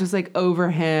 like I was just like over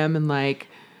him and like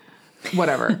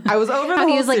whatever. I was over the whole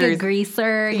he was like series. a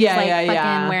greaser. He's Yeah, like yeah, fucking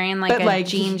yeah. wearing like But, a like,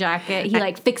 jean jacket. He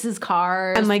like fixes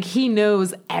cars. And like he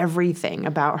knows everything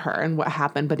about her and what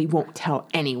happened, but he won't tell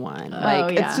anyone.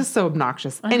 Like yeah. it's just so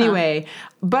obnoxious. Anyway,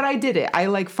 but I did it. I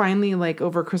like finally like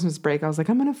over Christmas break, I was like,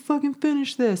 I'm gonna fucking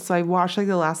finish this. So I watched like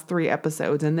the last 3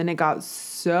 episodes, and then it got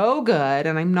so good,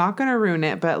 and I'm not gonna ruin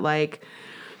it, but like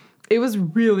it was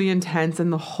really intense.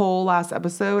 And the whole last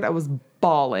episode, I was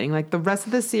bawling. Like the rest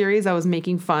of the series, I was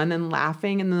making fun and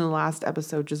laughing, and then the last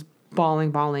episode, just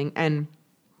bawling. And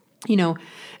you know,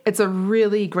 it's a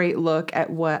really great look at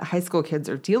what high school kids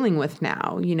are dealing with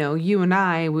now. You know, you and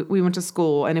I, we went to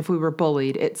school, and if we were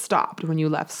bullied, it stopped when you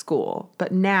left school.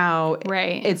 But now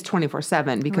it's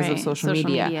 24/7 because of social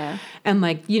media. And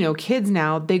like, you know, kids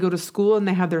now, they go to school and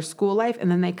they have their school life,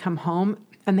 and then they come home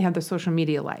and they have their social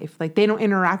media life. Like they don't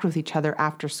interact with each other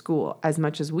after school as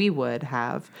much as we would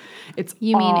have.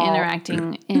 You mean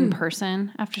interacting in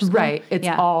person after school? Right. It's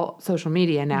all social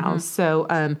media now. So,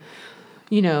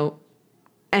 you know,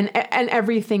 and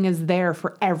everything is there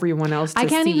for everyone else to see. I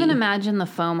can't even imagine the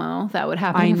FOMO that would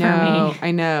happen for me. I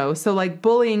know. So like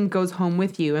bullying goes home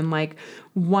with you, and like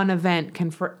one event can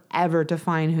forever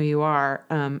define who you are.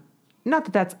 Not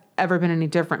that that's ever been any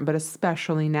different, but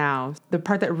especially now. The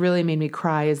part that really made me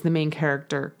cry is the main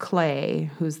character,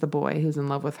 Clay, who's the boy who's in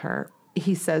love with her.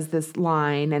 He says this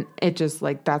line, and it just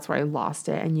like, that's where I lost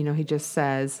it. And, you know, he just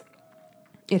says,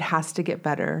 it has to get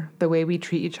better. The way we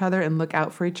treat each other and look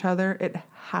out for each other, it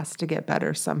has to get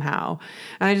better somehow.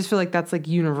 And I just feel like that's like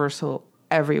universal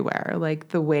everywhere. Like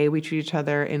the way we treat each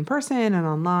other in person and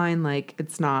online, like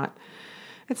it's not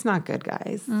good,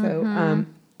 guys. So,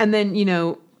 and then, you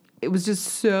know, it was just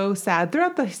so sad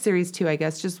throughout the series too, I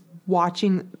guess, just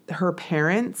watching her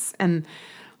parents and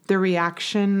the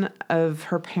reaction of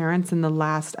her parents in the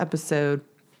last episode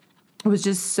was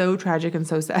just so tragic and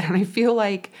so sad. And I feel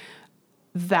like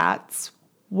that's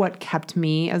what kept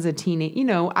me as a teenager. You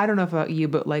know, I don't know about you,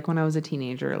 but like when I was a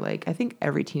teenager, like I think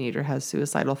every teenager has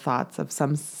suicidal thoughts of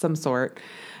some sort.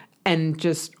 And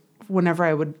just whenever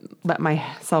I would let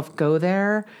myself go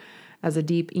there, as a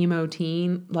deep emo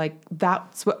teen, like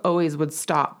that's what always would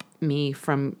stop me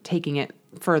from taking it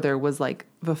further, was like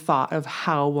the thought of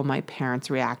how will my parents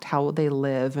react, how will they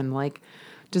live, and like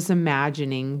just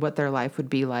imagining what their life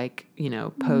would be like, you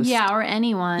know, post. Yeah, or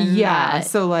anyone. Yeah,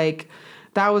 so like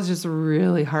that was just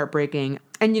really heartbreaking.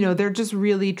 And you know, they're just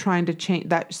really trying to change,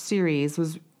 that series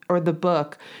was, or the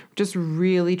book, just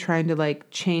really trying to like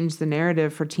change the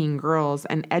narrative for teen girls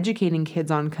and educating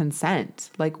kids on consent.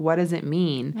 Like, what does it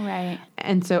mean? Right.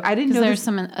 And so I didn't know there's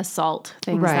some assault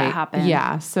things that happen.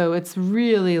 Yeah. So it's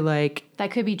really like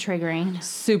that could be triggering.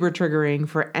 Super triggering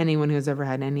for anyone who's ever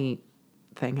had anything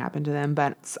happen to them.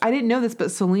 But I didn't know this,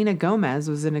 but Selena Gomez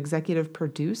was an executive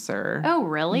producer. Oh,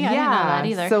 really? I didn't know that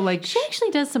either. So like she actually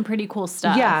does some pretty cool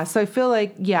stuff. Yeah. So I feel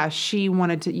like, yeah, she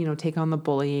wanted to, you know, take on the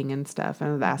bullying and stuff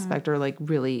and the aspect, or like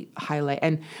really highlight.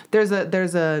 And there's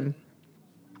a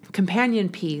companion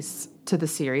piece to the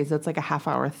series that's like a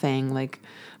half-hour thing, like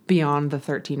Beyond the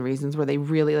 13 Reasons, where they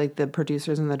really, like the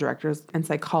producers and the directors and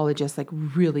psychologists like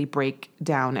really break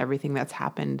down everything that's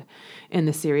happened in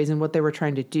the series and what they were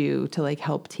trying to do to like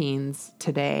help teens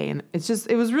today. And it's just,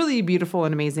 it was really beautiful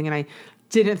and amazing. And I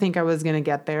didn't think I was going to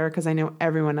get there because I know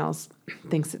everyone else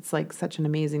thinks it's like such an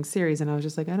amazing series. And I was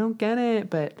just like, I don't get it.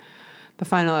 But the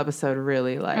final episode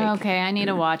really like... Okay, I need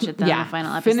to watch it then, the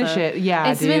final episode. Finish it. Yeah,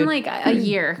 It's been like a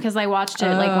year because I watched it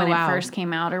like when it first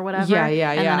came out or whatever.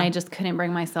 Yeah. And then I just couldn't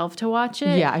bring myself to watch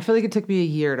it. Yeah, I feel like it took me a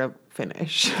year to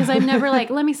finish. Because I'm never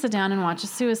like, let me sit down and watch a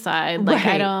suicide. Like,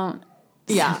 I don't...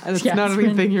 Yeah, it's not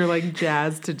anything you're like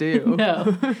jazzed to do.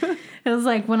 No. It was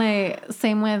like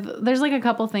same with, there's like a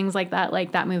couple things like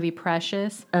that movie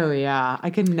Precious. Oh yeah, I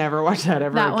could never watch that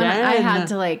ever that again. One I had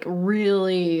to like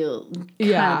really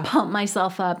kind of pump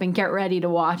myself up and get ready to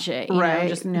watch it, you know,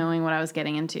 just knowing what I was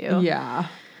getting into. Yeah.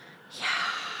 Yeah.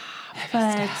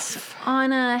 But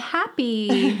on a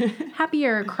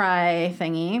happier cry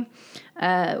thingy,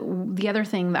 the other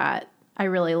thing that I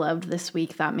really loved this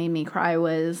week that made me cry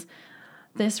was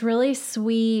this really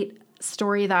sweet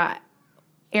story that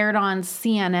aired on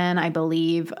CNN, I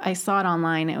believe. I saw it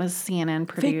online. It was CNN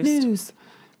produced. Fake news.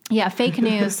 Yeah, fake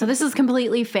news. So this is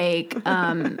completely fake.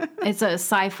 It's a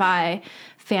sci-fi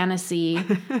fantasy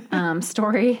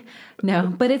story. No,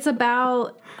 but it's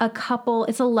about a couple.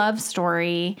 It's a love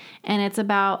story, and it's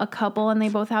about a couple, and they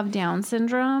both have Down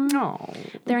syndrome. Oh.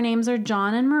 Their names are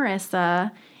John and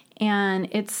Marissa, and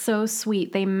it's so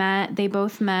sweet. They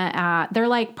both met at, they're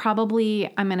like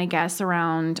probably, I'm going to guess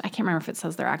around, I can't remember if it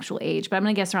says their actual age, but I'm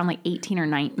going to guess around like 18 or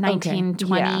 19,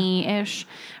 20-ish,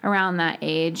 around that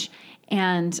age.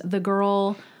 And the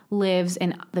girl lives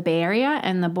in the Bay Area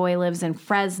and the boy lives in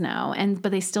Fresno,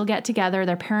 but they still get together.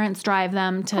 Their parents drive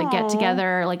them to get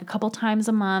together like a couple times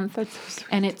a month. That's so sweet.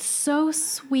 And it's so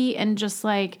sweet and just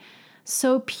like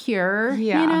so pure,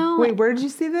 Yeah. you know? Wait, where did you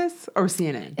see this? Or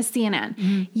CNN? It's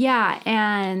CNN. Yeah.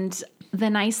 And the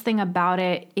nice thing about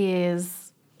it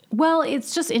is, well,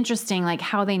 it's just interesting, like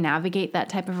how they navigate that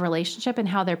type of relationship and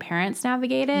how their parents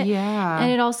navigate it. Yeah.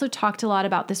 And it also talked a lot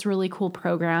about this really cool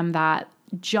program that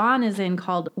John is in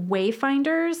called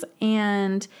Wayfinders,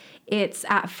 and it's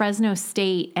at Fresno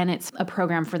State, and it's a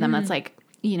program for them that's like,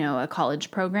 you know, a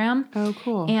college program. Oh,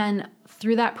 cool. And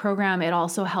through that program, it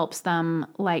also helps them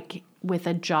like with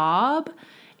a job,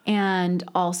 and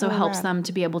also helps them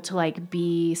to be able to like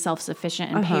be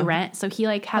self-sufficient and pay rent. So he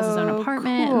like has his own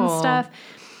apartment and stuff.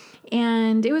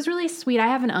 And it was really sweet. I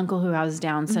have an uncle who has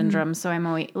Down syndrome, so I'm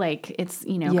always like, it's,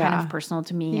 you know, kind of personal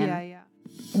to me. Yeah.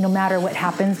 No matter what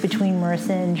happens between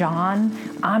Marissa and John,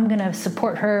 I'm going to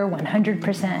support her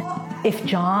 100%. If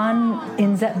John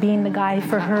ends up being the guy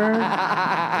for her,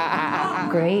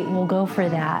 great, we'll go for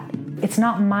that. It's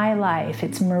not my life,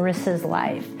 it's Marissa's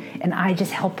life. And I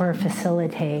just help her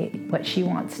facilitate what she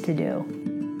wants to do.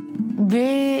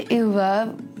 Being in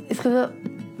love is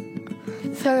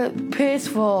so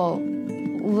peaceful,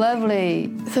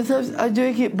 lovely. Sometimes I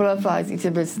do get butterflies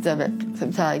into my stomach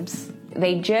sometimes.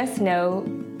 They just know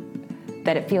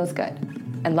that it feels good,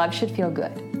 and love should feel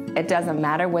good. It doesn't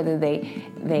matter whether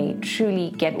they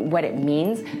truly get what it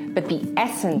means, but the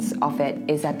essence of it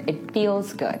is that it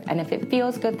feels good. And if it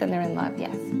feels good, then they're in love,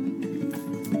 yes.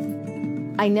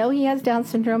 I know he has Down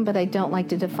syndrome, but I don't like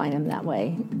to define him that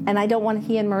way. And I don't want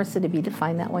he and Marissa to be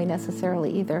defined that way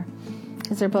necessarily either,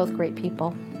 because they're both great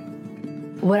people.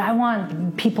 What I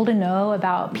want people to know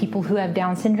about people who have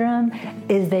Down syndrome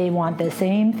is they want the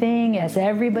same thing as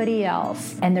everybody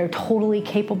else, and they're totally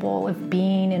capable of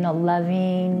being in a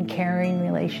loving, caring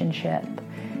relationship,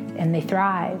 and they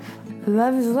thrive.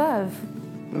 Love is love.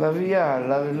 Love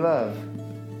is love.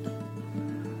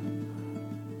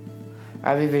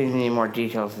 I don't even need more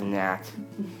details than that.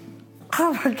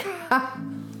 Oh my God.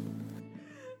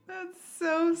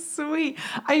 So sweet.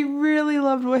 I really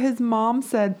loved what his mom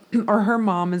said, or her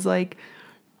mom is like,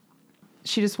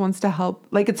 she just wants to help.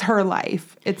 Like, it's her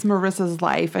life. It's Marissa's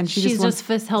life. And she's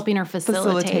just helping her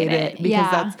facilitate it.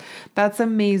 Because that's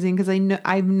amazing. Because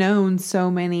I've known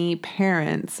so many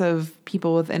parents of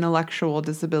people with intellectual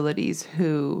disabilities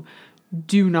who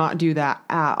do not do that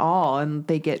at all. And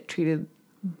they get treated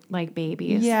like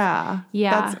babies. Yeah.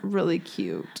 Yeah. That's really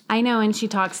cute. I know. And she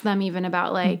talks to them even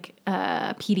about like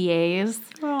PDAs,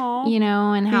 Aww. you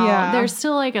know, and how there's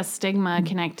still like a stigma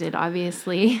connected,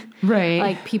 obviously. Right.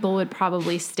 Like people would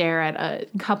probably stare at a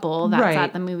couple that's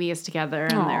at the movies together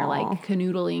and they're like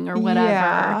canoodling or whatever.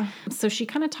 Yeah. So she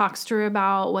kind of talks to her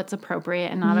about what's appropriate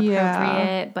and not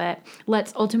appropriate, but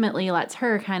lets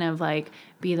her kind of like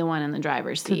be the one in the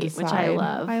driver's seat, which I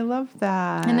love. I love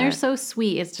that. And they're so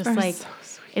sweet. It's just like,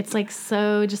 it's like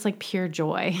so just like pure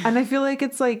joy. And I feel like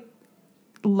it's like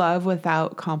love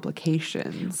without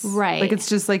complications. Right. Like it's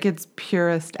just like its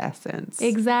purest essence.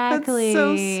 Exactly. That's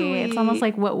so sweet. It's almost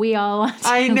like what we all want.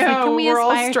 I know. Like, we're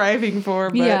all striving for.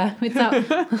 But. Yeah.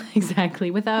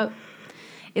 Without,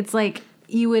 it's like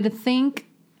you would think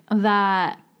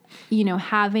that, you know,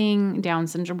 having Down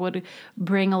syndrome would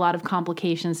bring a lot of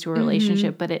complications to a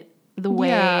relationship, but the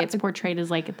way it's portrayed is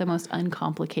like the most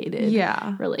uncomplicated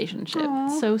relationship.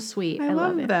 Aww. So sweet. I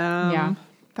love it. Them. Yeah.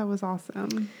 That was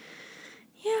awesome.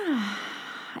 Yeah.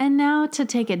 And now to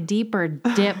take a deeper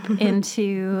dip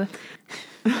into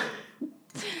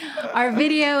our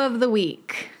video of the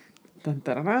week. Dun,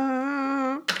 dun,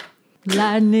 dun, dun.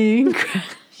 Lightning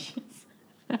crashes.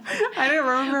 I didn't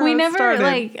remember. We never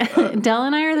like Del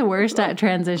and I are the worst at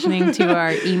transitioning to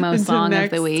our emo song of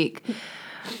the week.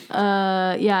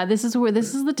 This is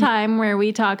the time where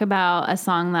we talk about a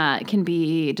song that can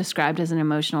be described as an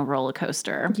emotional roller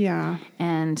coaster. Yeah.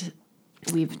 And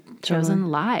we've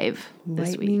chosen Live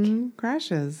this Lightning week.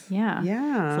 Crashes. Yeah.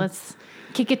 Yeah. So let's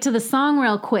kick it to the song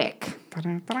real quick.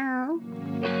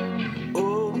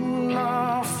 Oh,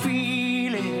 I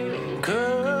feel it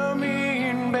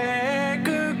coming back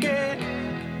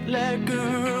again like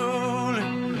a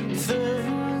rolling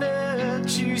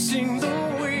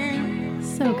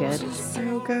So good.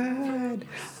 So good.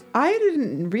 I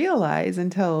didn't realize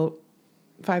until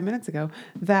 5 minutes ago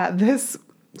that this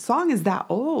song is that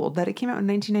old, that it came out in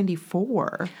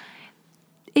 1994.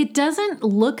 It doesn't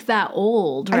look that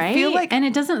old, right? I feel like, and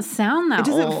it doesn't sound that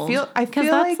old. It doesn't feel, I feel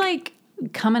that's like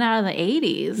coming out of the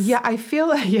 80s. Yeah, I feel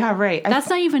like, yeah, right. That's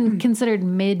not even considered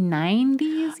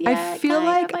mid-90s yet. I feel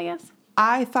like, I guess.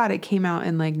 I thought it came out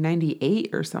in like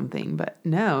 98 or something, but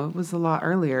no, it was a lot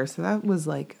earlier. So that was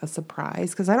like a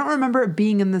surprise because I don't remember it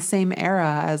being in the same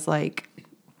era as like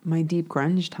my deep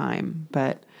grunge time,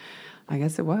 but I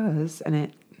guess it was. And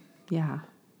it, yeah,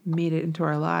 made it into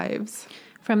our lives.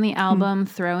 From the album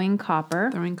Throwing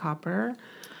Copper. Throwing Copper.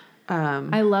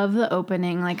 I love the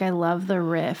opening. Like, I love the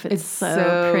riff. It's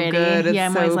so pretty. Good. It's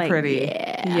I'm so always like, pretty.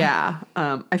 Yeah.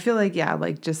 I feel like,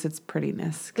 like just its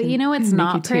prettiness. But you know what's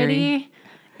not pretty?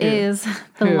 Is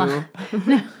the line.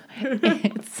 No,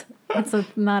 it's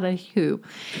not a who.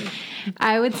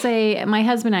 I would say my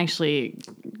husband actually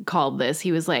called this.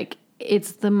 He was like,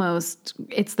 it's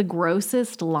the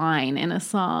grossest line in a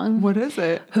song. What is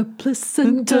it? Her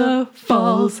placenta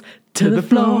falls to the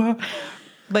floor.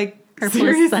 Like, her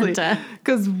seriously. placenta.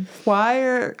 Because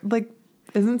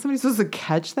isn't somebody supposed to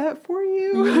catch that for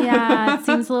you? Yeah, it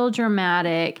seems a little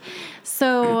dramatic.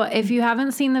 So if you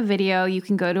haven't seen the video, you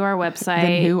can go to our website.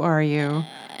 Then who are you?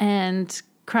 And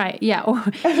cry. Yeah, or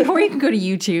you can go to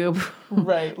YouTube.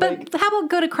 Right. But how about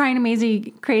go to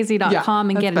cryingamazingcrazy.com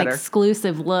and get an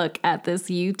exclusive look at this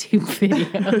YouTube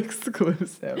video.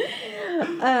 Exclusive.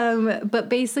 But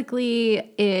basically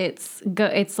it's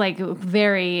like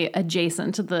very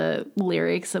adjacent to the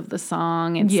lyrics of the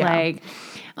song. It's like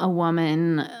a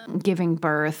woman giving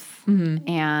birth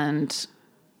and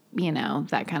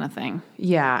that kind of thing.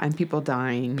 Yeah, and people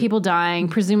dying.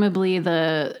 Presumably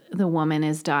the woman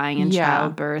is dying in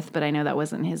childbirth, but I know that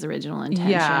wasn't his original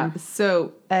intention. Yeah.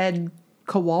 So Ed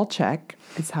Kowalczyk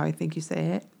is how I think you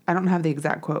say it. I don't have the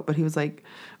exact quote, but he was like,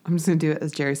 I'm just going to do it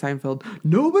as Jerry Seinfeld.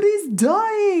 Nobody's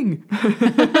dying.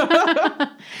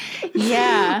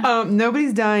 Yeah.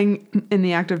 Nobody's dying in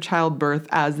the act of childbirth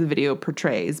as the video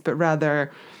portrays, but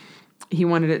rather he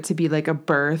wanted it to be like a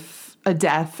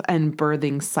death and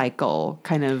birthing cycle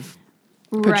kind of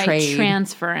portrayed. Right,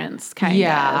 transference kind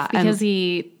of. Because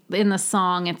in the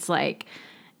song, it's like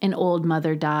an old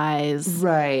mother dies.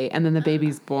 Right, and then the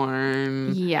baby's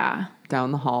born. Yeah.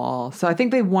 Down the hall. So I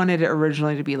think they wanted it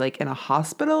originally to be like in a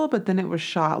hospital, but then it was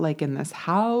shot like in this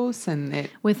house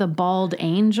with a bald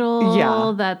angel.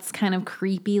 Yeah. That's kind of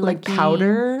creepy like looking.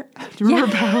 Powder. Do you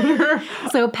remember Powder?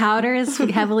 So Powder is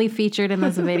heavily featured in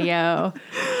this video.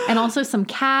 And also some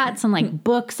cats and like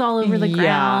books all over the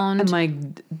ground. And like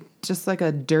just like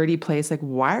a dirty place. Like,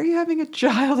 why are you having a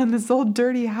child in this old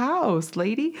dirty house,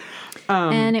 lady?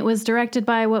 And it was directed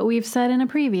by what we've said in a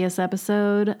previous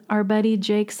episode, our buddy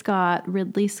Jake Scott,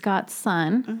 Ridley Scott's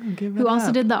son, who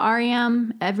also did the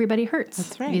R.E.M. Everybody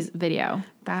Hurts video.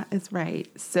 That is right.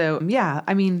 So, yeah,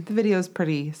 I mean, the video is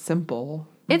pretty simple.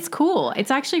 It's cool.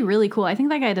 It's actually really cool. I think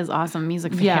that guy does awesome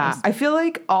music videos. Yeah, I feel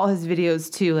like all his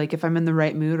videos too, like if I'm in the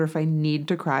right mood or if I need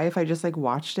to cry, if I just like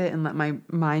watched it and let my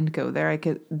mind go there,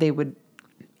 they would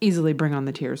easily bring on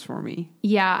the tears for me.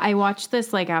 Yeah, I watched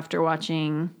this like after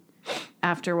watching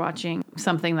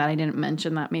something that I didn't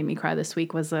mention that made me cry this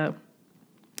week was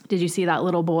did you see that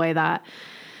little boy that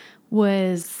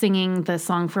was singing the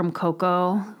song from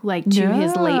Coco like to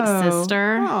his late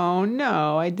sister? Oh,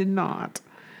 no, I did not.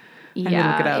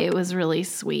 Yeah, it was really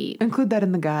sweet. Include that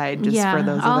in the guide just for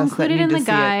those of I'll us that need to see it. include it in the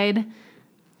guide.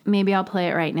 Maybe I'll play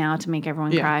it right now to make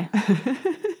everyone cry.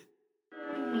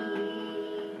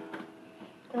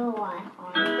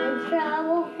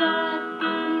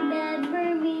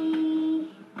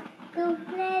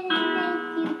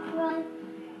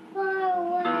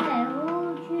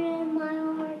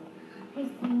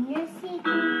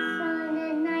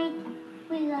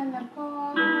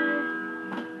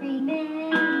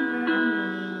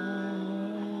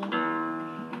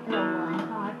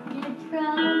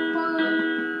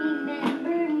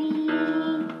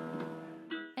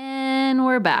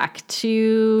 We're back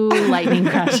to Lightning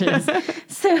Crashes.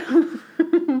 So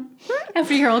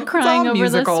after you're all crying over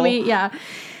the sweet,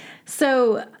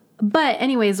 So, but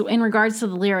anyways, in regards to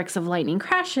the lyrics of Lightning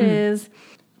Crashes,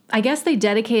 I guess they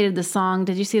dedicated the song.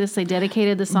 Did you see this? They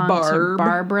dedicated the song to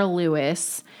Barbara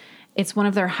Lewis. It's one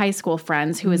of their high school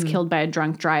friends who was killed by a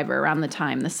drunk driver around the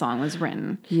time the song was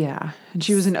written. Yeah. And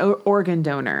she was an organ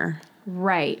donor.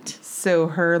 Right. So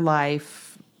her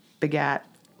life begat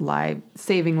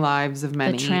saving lives of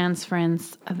many. The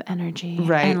transference of energy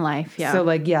and life, So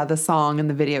the song and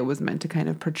the video was meant to kind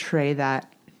of portray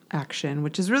that action,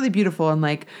 which is really beautiful. And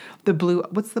like the blue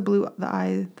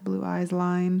eyes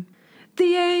line.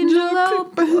 The angel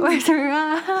opens her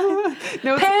eyes.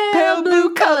 No, it's pale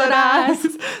blue colored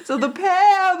eyes. So the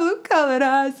pale blue colored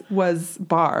eyes was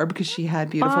Barb because she had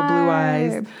beautiful blue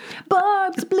eyes.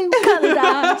 Barb's blue colored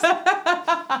eyes.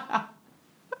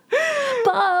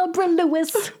 Barbara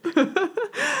Lewis.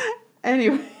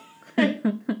 Anyway, so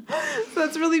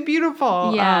that's really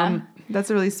beautiful. Yeah. That's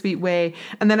a really sweet way.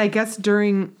 And then I guess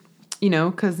during,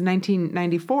 because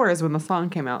 1994 is when the song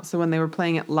came out. So when they were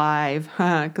playing it live,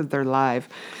 because they're live,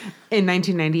 in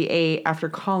 1998 after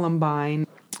Columbine,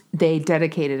 they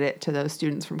dedicated it to those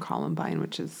students from Columbine,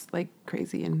 which is like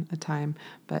crazy in a time.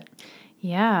 But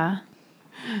yeah.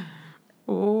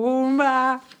 Oh,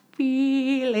 my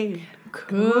feeling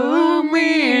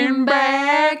coming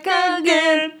back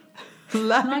again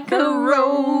like a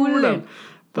rolling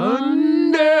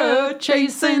thunder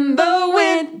chasing the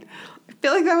wind. I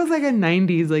feel like that was like a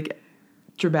 90s like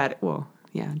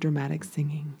dramatic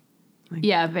singing. Like,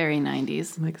 yeah, very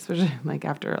 90s. Like especially like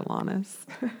after Alanis.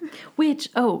 Which,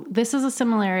 this is a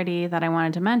similarity that I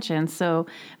wanted to mention. So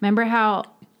remember how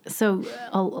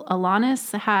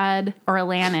Alanis had, or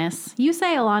Alanis. You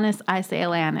say Alanis, I say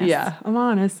Alanis. Yeah,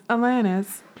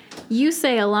 Alanis. You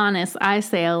say Alanis, I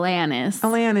say Alanis.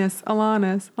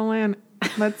 Alanis.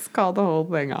 Let's call the whole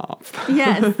thing off.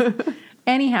 Yes.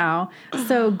 Anyhow,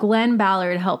 so Glenn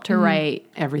Ballard helped her write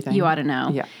everything. You Ought to Know.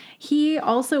 Yeah. He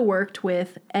also worked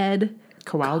with Ed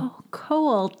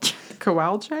Kowalczyk.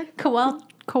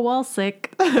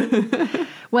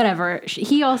 Whatever.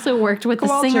 He also worked with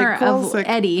the singer of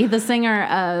Eddie, the singer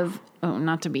of,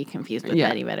 not to be confused with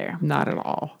Eddie Vedder. Not at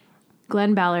all.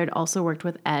 Glenn Ballard also worked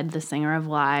with Ed, the singer of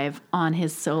Live, on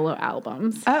his solo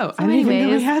albums. Oh, I didn't even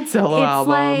know he had solo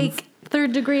albums. It's like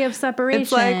Third Degree of Separation.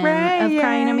 It's like Ray, of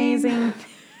Crying Amazing.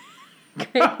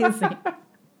 Crazy.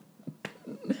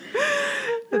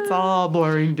 It's all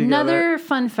blurring together. Another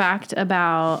fun fact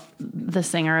about the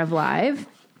singer of Live,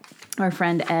 our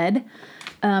friend Ed,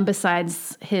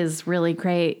 besides his really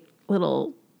great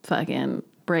little fucking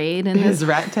braid and his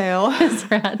rat tail. His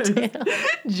rat tail.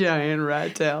 Giant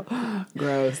rat tail.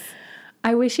 Gross.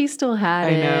 I wish he still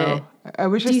had it. I know. I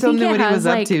wish I still knew what he was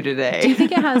up to today. Do you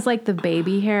think it has like the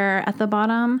baby hair at the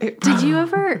bottom? Did you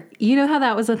ever, how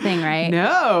that was a thing, right?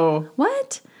 No.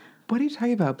 What? What are you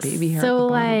talking about, baby hair? So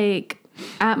like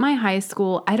at my high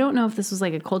school, I don't know if this was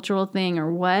like a cultural thing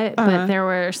or what, but there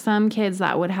were some kids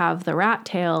that would have the rat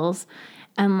tails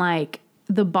and like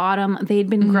the bottom, they'd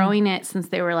been growing it since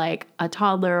they were like a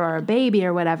toddler or a baby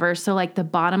or whatever. So like the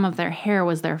bottom of their hair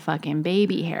was their fucking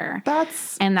baby hair.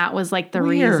 And that was like the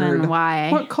reason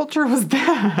why. What culture was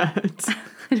that?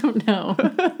 I don't know.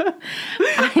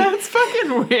 That's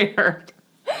fucking weird.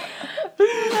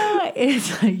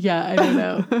 It's like, I don't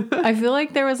know. I feel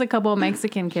like there was a couple of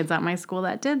Mexican kids at my school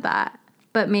that did that.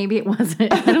 But maybe it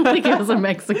wasn't. I don't think it was a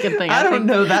Mexican thing. I don't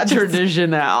know that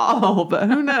tradition at all, but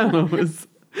who knows?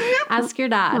 Ask your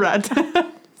dad. Rat tails.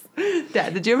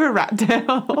 Dad, did you have a rat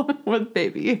tail with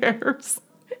baby hairs?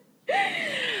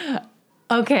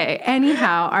 Okay,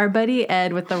 anyhow, our buddy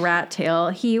Ed with the rat tail,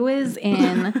 he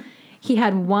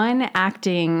had one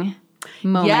acting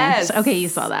moment. Yes. Okay, you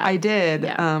saw that. I did.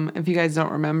 Yeah. If you guys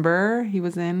don't remember, he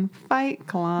was in Fight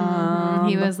Club.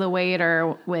 He was the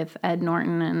waiter with Ed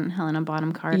Norton and Helena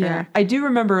Bonham Carter. Yeah. I do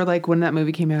remember like when that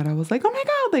movie came out, I was like, oh my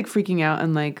God, like freaking out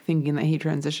and like thinking that he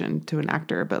transitioned to an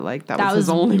actor, but like that was his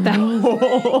only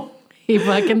role. He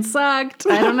fucking sucked.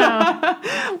 I don't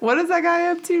know. What is that guy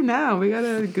up to now? We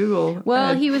gotta Google.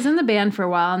 Well, he was in the band for a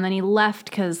while and then he left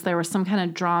because there was some kind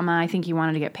of drama. I think he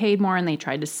wanted to get paid more and they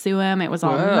tried to sue him. It was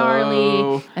all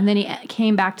gnarly. And then he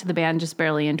came back to the band just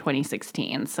barely in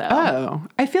 2016. So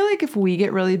I feel like if we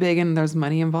get really big and there's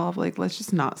money involved, like let's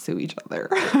just not sue each other.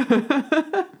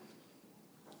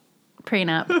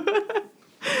 Prenup.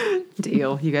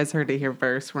 Deal. You guys heard it here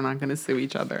first. We're not gonna sue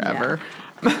each other ever.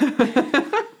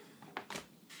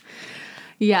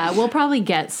 Yeah, we'll probably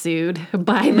get sued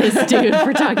by this dude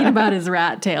for talking about his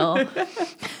rat tail.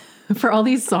 For all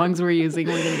these songs we're using,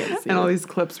 we're going to get sued. And all these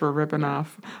clips we're ripping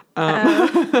off.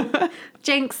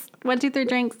 Jinx. 1, 2, 3,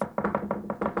 drinks.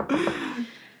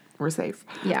 We're safe.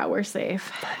 Yeah, we're safe.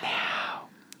 For now.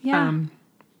 Yeah.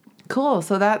 Cool.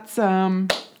 So that's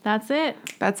it.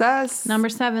 That's us. Number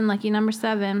 7, lucky number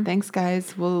 7. Thanks,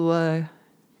 guys. We'll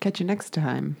catch you next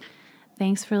time.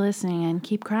 Thanks for listening and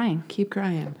keep crying. Keep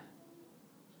crying.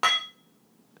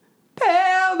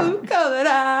 Pale blue colored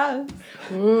eyes.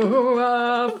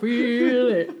 Oh, I feel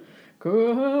it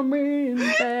coming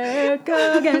back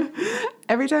again.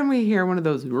 every time we hear one of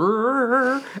those,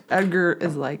 Edgar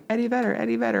is like, Eddie Vedder,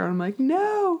 Eddie Vedder. And I'm like,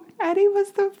 no, Eddie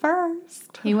was the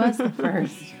first. He was the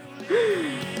first.